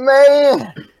me a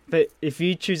man? But if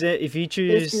you choose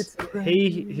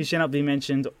he who shall not be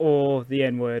mentioned or the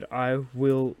N-word, I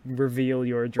will reveal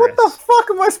your address. What the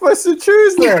fuck am I supposed to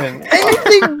choose then?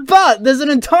 Anything but! There's an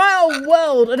entire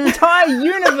world, an entire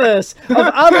universe of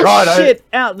other Righto. shit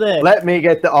out there. Let me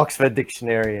get the Oxford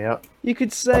Dictionary out. You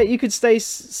could say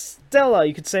Stella,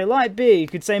 you could say Light Beer, you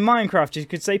could say Minecraft, you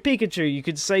could say Pikachu, you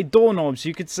could say doorknobs,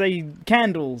 you could say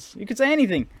candles, you could say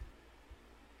anything.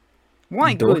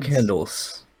 White Door goods.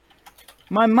 candles.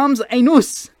 My mum's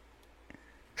anus.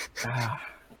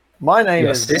 My name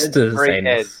Your is sister's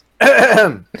Dead3Ed.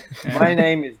 anus. My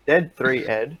name is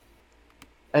Dead3Ed,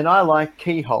 and I like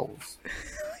keyholes.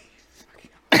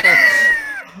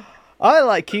 I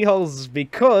like keyholes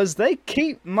because they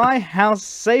keep my house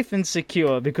safe and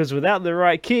secure, because without the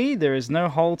right key, there is no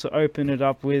hole to open it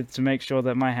up with to make sure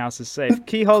that my house is safe.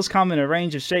 Keyholes come in a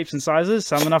range of shapes and sizes,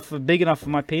 some big enough for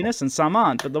my penis and some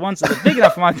aren't, but the ones that are big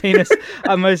enough for my penis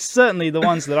are most certainly the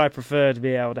ones that I prefer to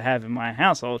be able to have in my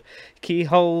household.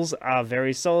 Keyholes are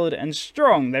very solid and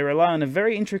strong. They rely on a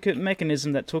very intricate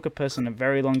mechanism that took a person a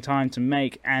very long time to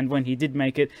make, and when he did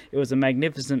make it, it was a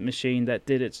magnificent machine that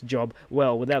did its job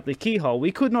well. Without the keyhole,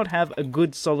 we could not have a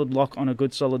good solid lock on a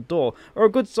good solid door, or a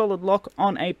good solid lock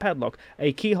on a padlock.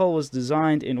 A keyhole was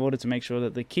designed in order to make sure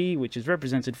that the key, which is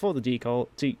represented for the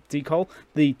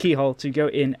the keyhole to go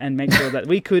in and make sure that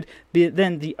we could be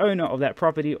then the owner of that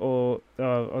property or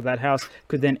that house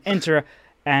could then enter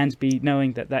and be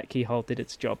knowing that that keyhole did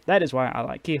its job. That is why I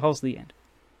like keyholes. The end.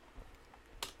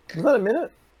 Was that a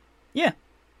minute? Yeah.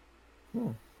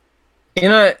 You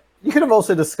know, You could have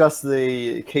also discussed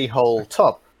the keyhole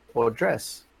top or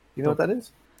dress. You know what that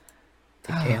is?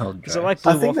 the keyhole Is it dress. like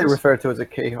I blue think they waffles? refer to it as a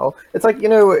keyhole. It's like,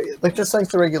 like just like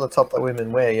the regular top that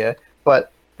women wear, yeah?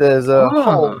 But there's a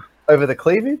hole over the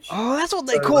cleavage. Oh, that's what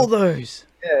they call those.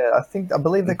 Yeah, I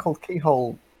believe they're called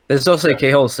keyhole. There's also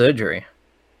keyhole surgery.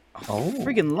 Oh.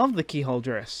 Freaking love the keyhole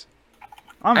dress.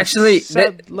 I'm Actually, a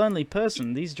sad, lonely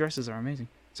person. These dresses are amazing.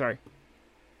 Sorry.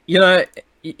 You know,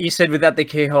 you said without the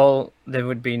keyhole, there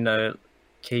would be no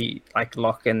key, like,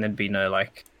 lock, and there'd be no,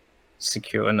 like,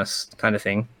 secureness kind of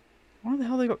thing. Why the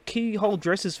hell they got keyhole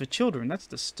dresses for children? That's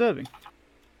disturbing.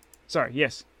 Sorry,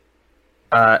 yes.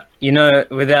 You know,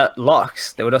 without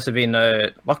locks, there would also be no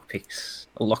lockpicks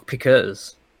or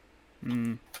lockpickers.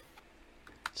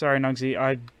 Sorry,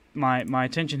 Nugsy. My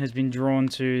attention has been drawn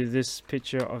to this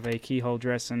picture of a keyhole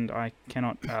dress, and I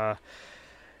cannot. Oh,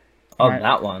 Right.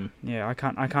 that one. Yeah, I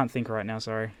can't think right now.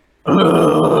 Sorry.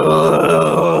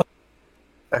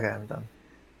 Okay, I'm done.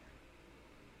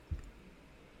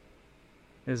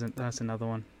 That's another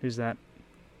one. Who's that?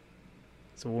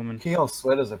 It's a woman. Keyhole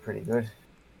sweaters are pretty good.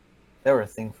 They were a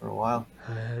thing for a while.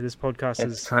 This podcast It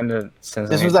is. kind of sounds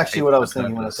This like was a actually what I was paper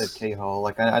thinking when I said purpose. keyhole.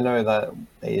 Like, I know that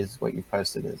is what you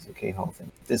posted as a keyhole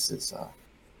thing. This is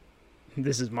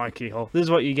This is my keyhole. This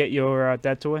is what you get your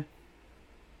dad to wear.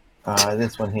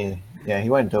 this one here. Yeah, he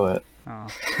won't do it. Oh,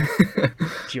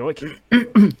 joke.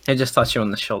 He'll just touch you on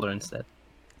the shoulder instead.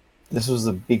 This was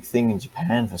a big thing in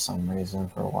Japan for some reason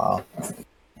for a while.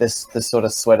 This sort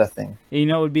of sweater thing. You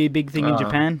know, it would be a big thing in Uh.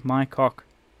 Japan. My cock.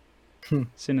 As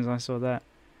soon as I saw that,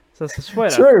 so it's a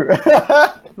sweater. True.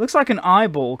 It looks like an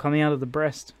eyeball coming out of the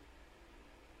breast.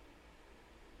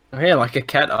 Oh, yeah, like a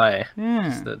cat eye. Yeah.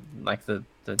 Just the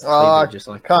Oh, cleavage just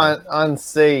like can't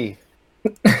unsee.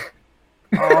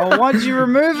 Oh, why'd you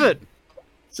remove it?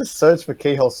 Just search for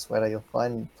keyhole sweater. You'll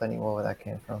find plenty more where that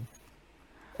came from.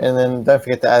 And then don't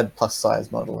forget to add plus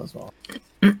size model as well.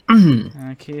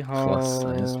 Keyhole. Plus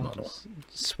size model.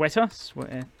 Sweater? Why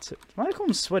do they call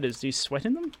them sweaters? Do you sweat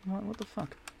in them? What the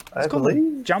fuck? I called a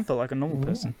believe. jumper like a normal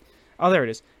person. Oh, there it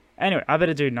is. Anyway, I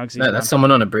better do Nugsy's No, one. that's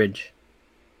someone on a bridge.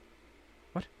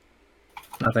 What?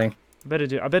 Nothing. I better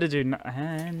do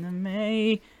anime.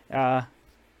 I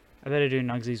better do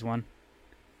Nugsy's one.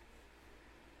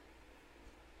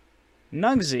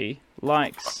 Nugsy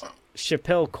likes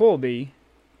Chappelle Corby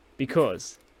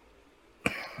because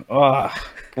Oh,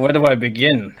 where do I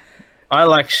begin? I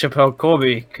like Chappelle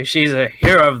Corby because she's a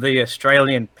hero of the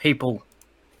Australian people.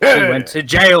 She went to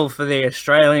jail for the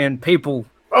Australian people.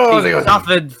 Oh, She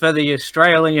suffered for the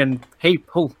Australian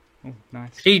people. oh,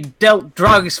 nice. She dealt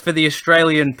drugs for the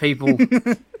Australian people.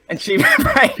 And she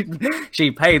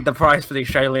paid the price for the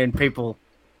Australian people.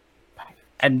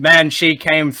 And man, she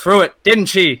came through it, didn't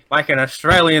she? Like an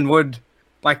Australian would.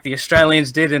 Like the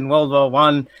Australians did in World War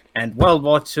One and World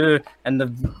War Two and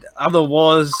the other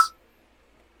wars.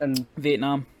 And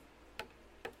Vietnam.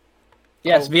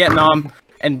 yes, Vietnam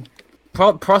and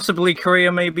possibly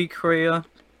Korea, maybe Korea.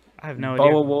 I have no Boer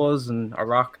idea. Wars and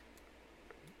Iraq.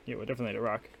 Yeah, we're definitely in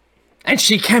Iraq. And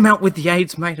she came out with the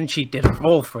AIDS, mate, and she did it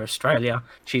all for Australia.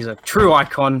 She's a true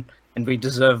icon, and we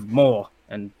deserve more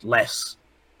and less.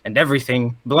 And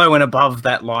everything below and above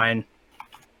that line.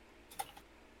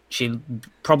 She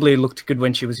probably looked good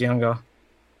when she was younger.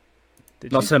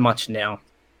 Not so much now.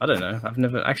 I don't know. I've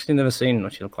never seen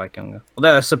what she looked like younger.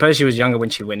 Although I suppose she was younger when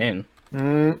she went in.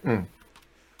 Mm-mm.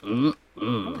 I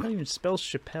can't even spell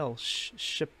Chappelle.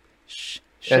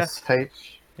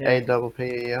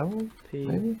 S-H-A-P-P-E-L?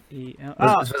 P-E-L.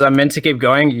 Was I meant to keep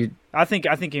going? I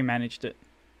think you managed it.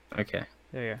 Okay.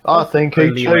 There you go. I think he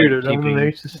Really weren't cheated. I'm keeping- gonna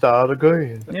need to start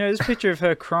again. You know, this picture of her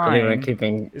Really crying weren't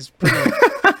keeping. is pretty.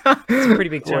 It's a pretty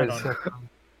big Wait turn a on. second.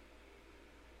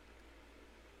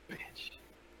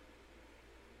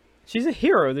 She's a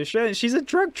hero of the show. She's a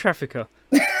drug trafficker.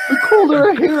 We called her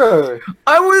a hero.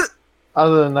 I was.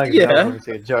 Other than that, Yeah. that was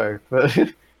obviously a joke, but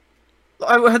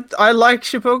I like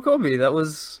Chappelle Corby. That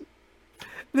was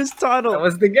This title.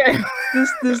 the game.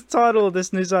 This title of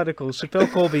this news article: Chappelle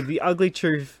Corby, the ugly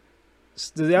truth.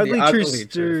 The ugly ugly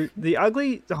truth. truth. The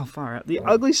ugly. Oh, far out. The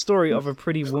ugly story of a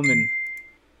pretty woman.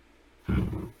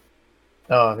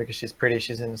 oh, because she's pretty,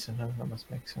 she's innocent. Huh? That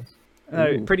must make sense. No,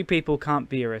 Ooh. pretty people can't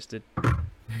be arrested.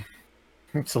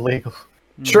 It's illegal.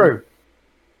 Mhm. True.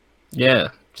 Yeah,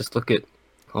 just look at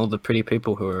all the pretty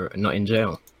people who are not in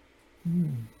jail.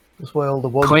 That's why all the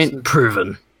wogs. Point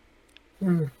proven.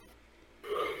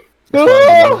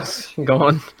 Ah! Go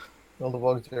on. All the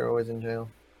wogs are always in jail.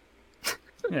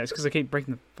 Yeah, it's because I keep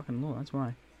breaking the fucking law. That's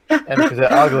why. And because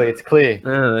they're ugly, it's clear.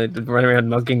 Yeah, they run around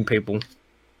mugging people.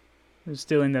 They're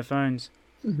stealing their phones.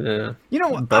 Yeah, You know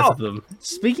what? both Oh, of them.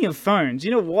 speaking of phones, you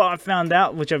know what I found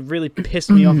out, which have really pissed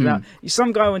me off about?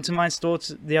 Some guy went to my store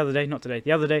the other day, not today,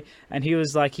 the other day, and he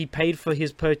was like, he paid for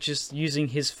his purchase using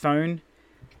his phone,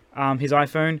 his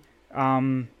iPhone,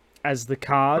 as the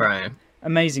card. Right.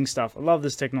 Amazing stuff. I love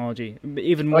this technology.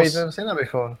 Even Oh, more. you've never seen that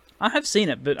before? I have seen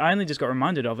it, but I only just got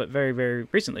reminded of it very, very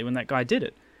recently when that guy did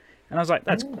it, and I was like,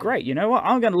 "That's great." You know what?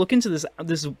 I'm going to look into this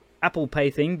Apple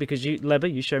Pay thing because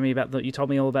Leber, you showed me you told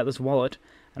me all about this wallet,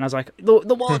 and I was like,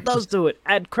 "The wallet does do it.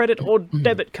 Add credit or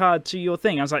debit card to your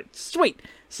thing." I was like, "Sweet!"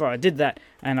 So I did that,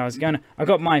 and I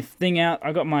got my thing out.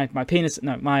 I got my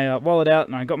wallet out,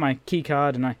 and I got my key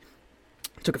card, and I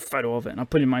took a photo of it, and I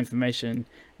put in my information,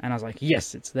 and I was like,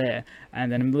 "Yes, it's there."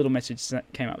 And then a little message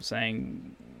came up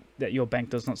saying that your bank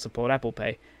does not support Apple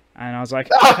Pay, and I was like,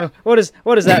 what does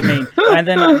that mean? And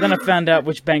then I found out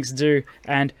which banks do,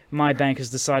 and my bank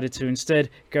has decided to instead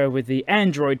go with the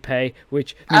Android Pay,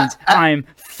 which means I'm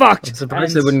fucked. I'm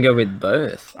surprised And they wouldn't go with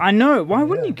both. I know. Why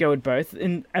wouldn't you go with both?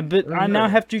 But I now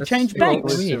have to That's change so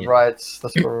banks. weird. Exclusive rights.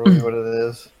 That's probably what it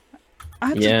is. I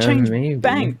have Yeah, to change maybe.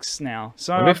 banks now.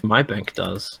 So What if my bank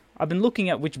does? I've been looking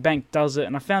at which bank does it,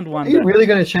 and I found one. Are you that- really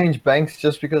going to change banks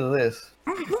just because of this?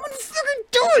 I want to fucking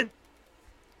do it.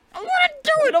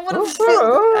 I want to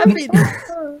feel happy.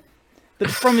 But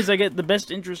the problem is, I get the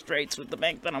best interest rates with the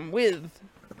bank that I'm with.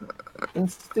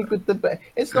 And stick with the bank.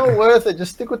 It's not worth it.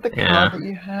 Just stick with the Yeah. card that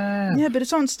you have. Yeah, but if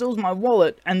someone steals my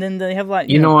wallet, and then they have like,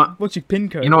 You know what? What's your PIN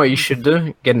code? You know what you should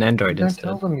do? Get an Android Don't instead.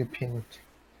 tell them your pin.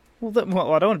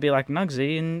 Well, I don't want to be like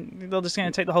Nugsy, and they're just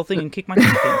going to take the whole thing and kick my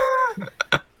teeth in.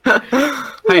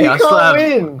 Hey, You can't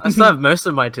win. I still have most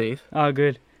of my teeth. Oh,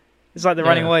 good. It's like they're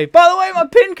running Yeah. away. By the way, my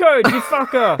PIN code, you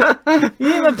fucker! You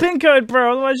need my PIN code,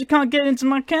 bro. Otherwise, you can't get into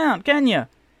my account, can you?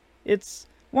 It's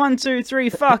 1, 2, 3.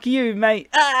 Fuck you, mate.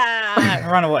 Ah!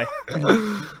 Run away.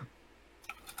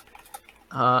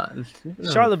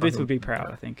 Charlotte Booth would be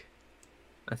proud, I think.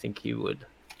 I think he would.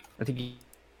 I think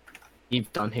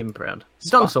you've done him proud.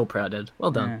 You've done us all proud, Ed.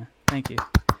 Well done. Yeah, thank you.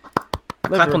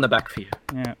 Clap Lever- on the back for you.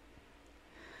 Yeah.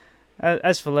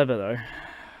 As for Lever, though,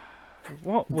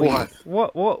 why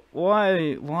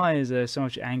is there so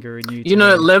much anger in you? You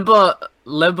know, today?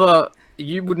 Leber,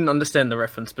 you wouldn't understand the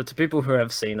reference, but to people who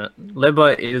have seen it,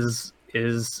 Leber is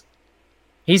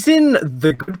he's in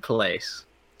The Good Place.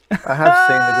 I have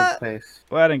seen the good place.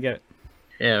 Well, I don't get it.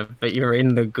 Yeah, but you're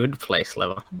in The Good Place,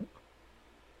 Leber.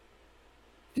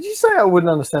 Did you say I wouldn't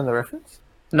understand the reference?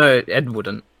 No, Ed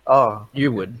wouldn't. Oh.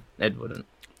 You would. Ed wouldn't.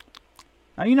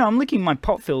 You know, I'm licking my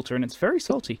pop filter and it's very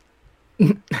salty.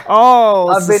 Oh,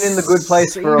 I've been in the good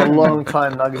place for a long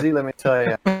time, Nugsy, let me tell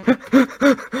you.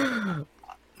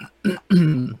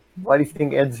 Why do you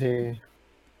think Ed's here?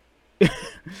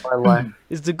 My life.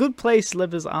 Is the good place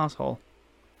Lever's asshole?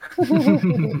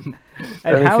 Only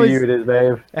And for you it is,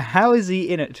 babe. how is he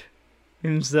in it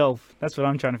himself? That's what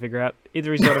I'm trying to figure out.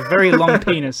 Either he's got a very long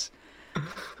penis,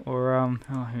 or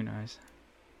who knows?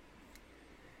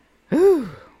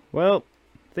 Well,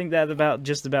 I think that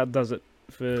just about does it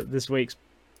for this week's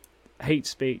hate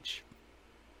speech.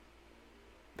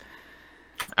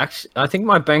 Actually, I think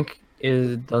my bank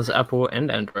does Apple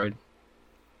and Android.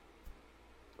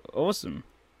 Awesome.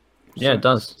 Yeah, it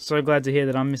does. So glad to hear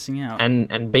that I'm missing out. And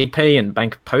BP and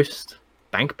Bank Post,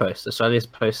 Australia's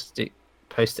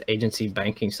post agency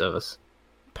banking service.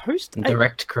 Post?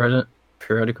 Direct credit,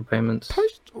 periodical payments.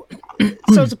 Post?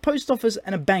 So it's a post office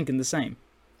and a bank in the same?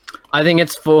 I think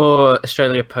it's for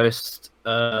Australia Post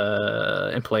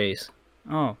employees.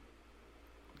 Oh.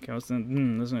 Okay,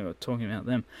 there's no talking about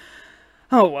them.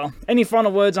 Oh, well. Any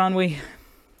final words, aren't we?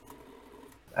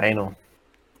 Anal.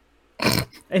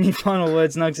 Any final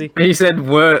words, Nugsy? He said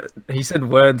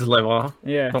words, Lever.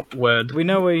 Yeah. Not word. We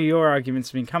know where your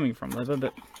argument's been coming from, Lever,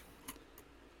 but...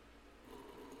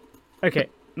 Okay.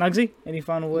 Nugsy, any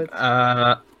final words?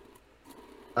 I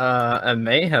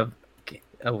may have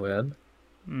a word.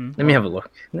 Let me have a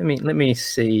look. Let me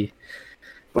see.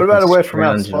 What about a word from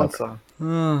our Scrounge up. sponsor?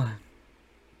 Oh,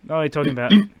 what are you talking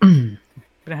about? We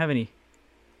don't have any.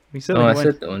 We Oh, certainly I won't.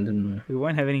 said that one, didn't We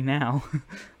won't have any now.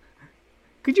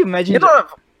 Could you imagine? I?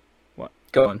 What?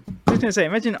 Go on. I was going to say,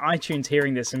 imagine iTunes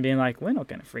hearing this and being like, we're not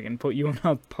going to friggin' put you on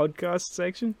our podcast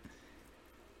section.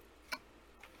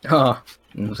 Oh,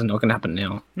 it's not gonna happen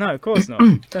now. No, of course not.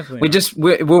 Definitely not.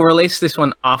 We'll release this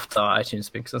one after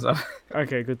iTunes picks us up.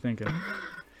 Okay, good thinking.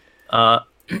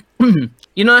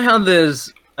 You know how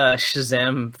there's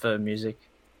Shazam for music?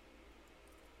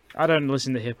 I don't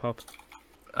listen to hip-hop.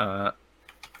 Uh,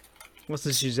 What's the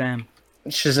Shazam?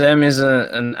 Shazam is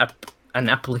an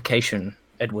application,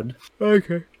 Edward.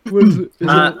 Okay. What is it?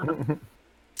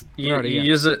 You Right, yeah.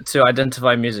 use it to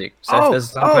identify music. So if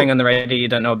there's something on the radio you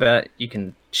don't know about, you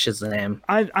can Shazam.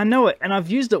 I know it, and I've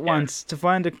used it once to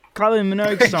find a Kylie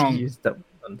Minogue song. Used that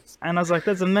once. And I was like,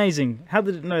 that's amazing. How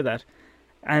did it know that?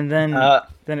 And then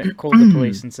then it called the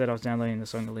police and said I was downloading the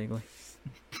song illegally.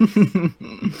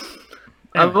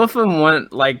 I've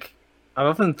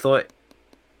often thought,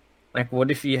 like,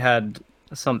 what if you had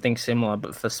something similar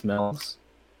but for smells?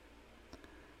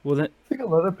 Well, then, I think a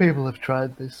lot of people have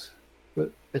tried this,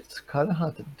 but it's kind of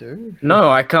hard to do. No,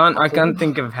 I can't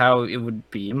think of how it would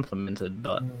be implemented,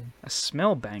 but a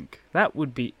smell bank. That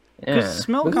would be... yeah. Because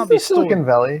smell Was can't this be the Silicon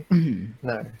stored... Valley?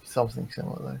 No, something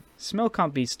similar though. Smell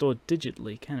can't be stored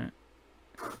digitally, can it?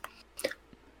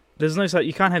 There's no...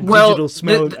 You can't have digital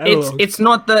smell. It's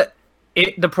not that...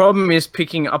 the problem is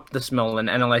picking up the smell and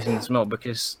analyzing the smell,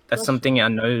 because that's something our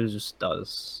nose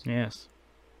does. Yes.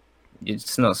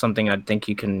 It's not something I think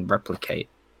you can replicate.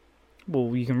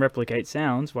 Well, you can replicate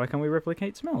sounds. Why can't we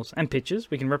replicate smells? And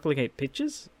pictures. We can replicate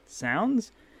pictures,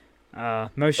 sounds,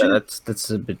 motion. Yeah, that's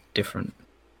a bit different.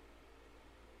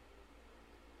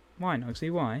 Why,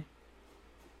 Noxie? Why?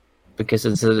 Because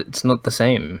it's not the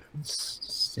same.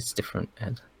 It's different,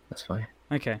 Ed. That's why.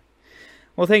 Okay.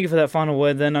 Well, thank you for that final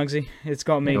word there, Nugsy. It's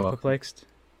got me You're welcome. perplexed.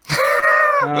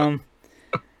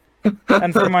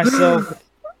 And for myself,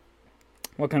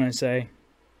 what can I say?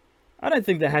 I don't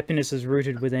think that happiness is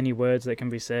rooted with any words that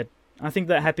can be said. I think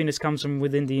that happiness comes from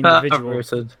within the individual.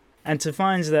 Rooted. And to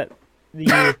find that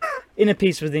the inner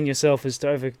peace within yourself is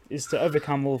to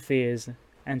overcome all fears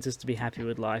and just to be happy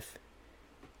with life.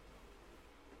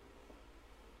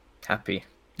 Happy.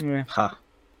 Yeah. Ha.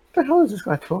 What the hell is this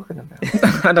guy talking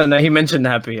about? I don't know. He mentioned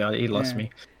happy. He lost Yeah. me.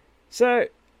 So,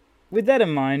 with that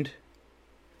in mind,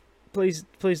 please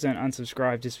don't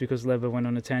unsubscribe just because Lever went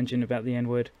on a tangent about the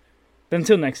N-word. But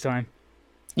until next time.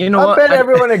 You know I what? bet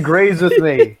everyone agrees with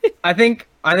me. I think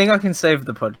I can save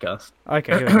the podcast.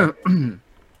 Okay, here we go.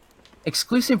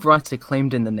 Exclusive rights are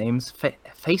claimed in the names,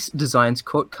 face designs,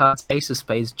 court cards, ace of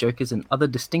spades, jokers, and other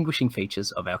distinguishing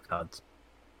features of our cards.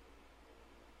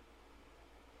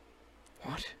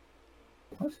 What?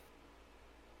 What?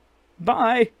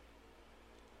 Bye!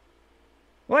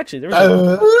 Well, actually, there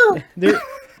is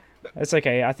That's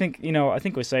okay. I think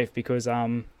we're safe because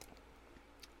I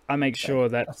make sure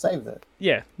that I saved it.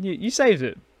 yeah, you saved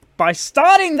it by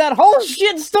starting that whole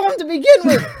shitstorm to begin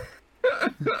with.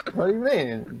 What do you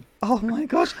mean? Oh my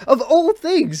gosh! Of all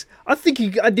things, I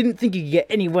didn't think you could get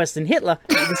any worse than Hitler.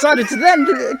 You decided to then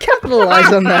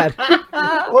capitalize on that.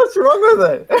 What's wrong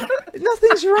with it?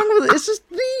 Nothing's wrong with it. It's just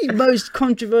the most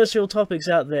controversial topics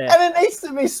out there. And it needs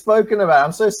to be spoken about.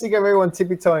 I'm so sick of everyone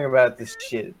tippy-toeing about this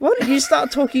shit. Why don't you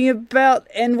start talking about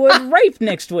N-word rape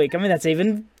next week? I mean, that's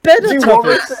even better Do you want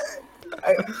me topics.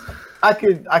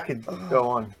 to- I could go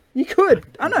on. You could.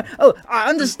 I know. Oh, I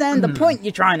understand the point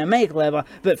you're trying to make, Lever,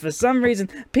 but for some reason,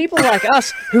 people like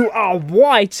us who are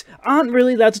white aren't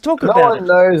really allowed to talk No about one it.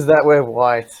 knows that we're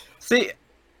white. See,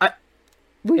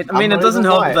 We- it I'm not doesn't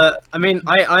even help white. that. I mean,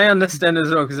 I understand as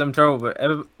well because I'm trouble,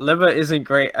 but Lever isn't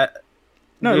great at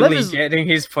No, really Lever's... getting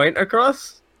his point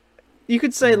across. You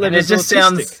could say And Lever's it just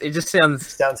autistic. sounds.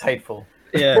 Sounds hateful.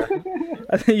 Yeah.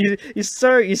 I think you're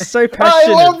so I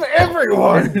passionate love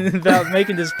everyone. about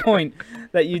making this point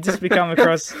that you just become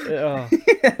across. Oh.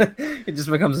 It just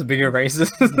becomes a bigger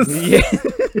racist. Yeah.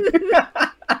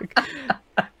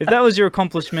 If that was your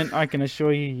accomplishment, I can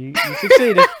assure you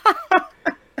succeeded.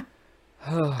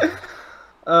 All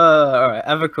right. I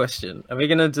have a question. Are we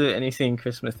gonna do anything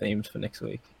Christmas themed for next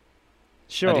week? Out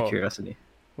of Sure. curiosity.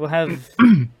 We'll have.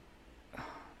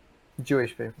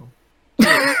 Jewish people.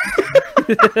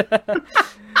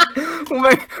 We'll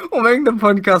make the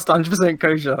podcast 100%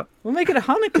 kosher. We'll make it a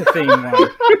Hanukkah theme one.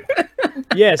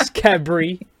 Yes,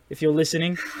 Cadbury, if you're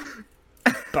listening.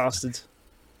 Bastards.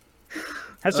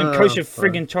 Have some kosher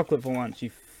friggin' chocolate for lunch.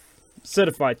 You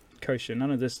certified kosher.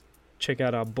 None of this check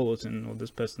out our bulletin or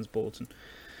this person's bulletin.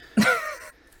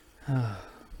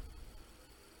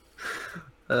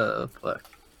 Fuck.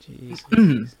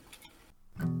 Jeez.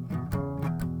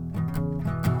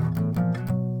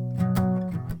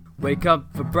 Wake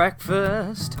up for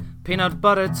breakfast, peanut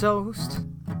butter toast.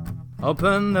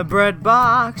 Open the bread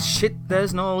box, shit,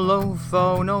 there's no loaf,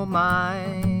 oh no, my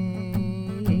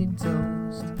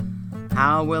toast.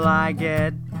 How will I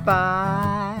get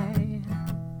by?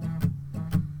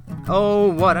 Oh,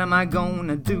 what am I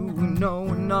gonna do? No,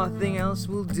 nothing else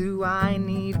will do. I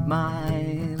need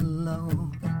my loaf.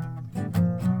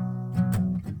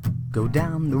 Go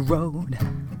down the road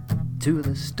to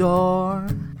the store.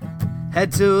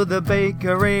 Head to the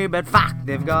bakery, but fuck,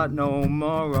 they've got no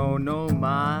more, oh no,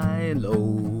 my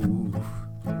loaf.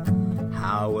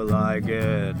 How will I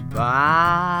get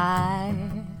by?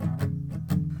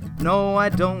 No, I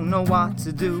don't know what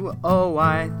to do. Oh,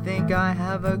 I think I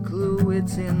have a clue.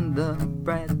 It's in the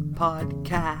Bread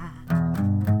Podcast.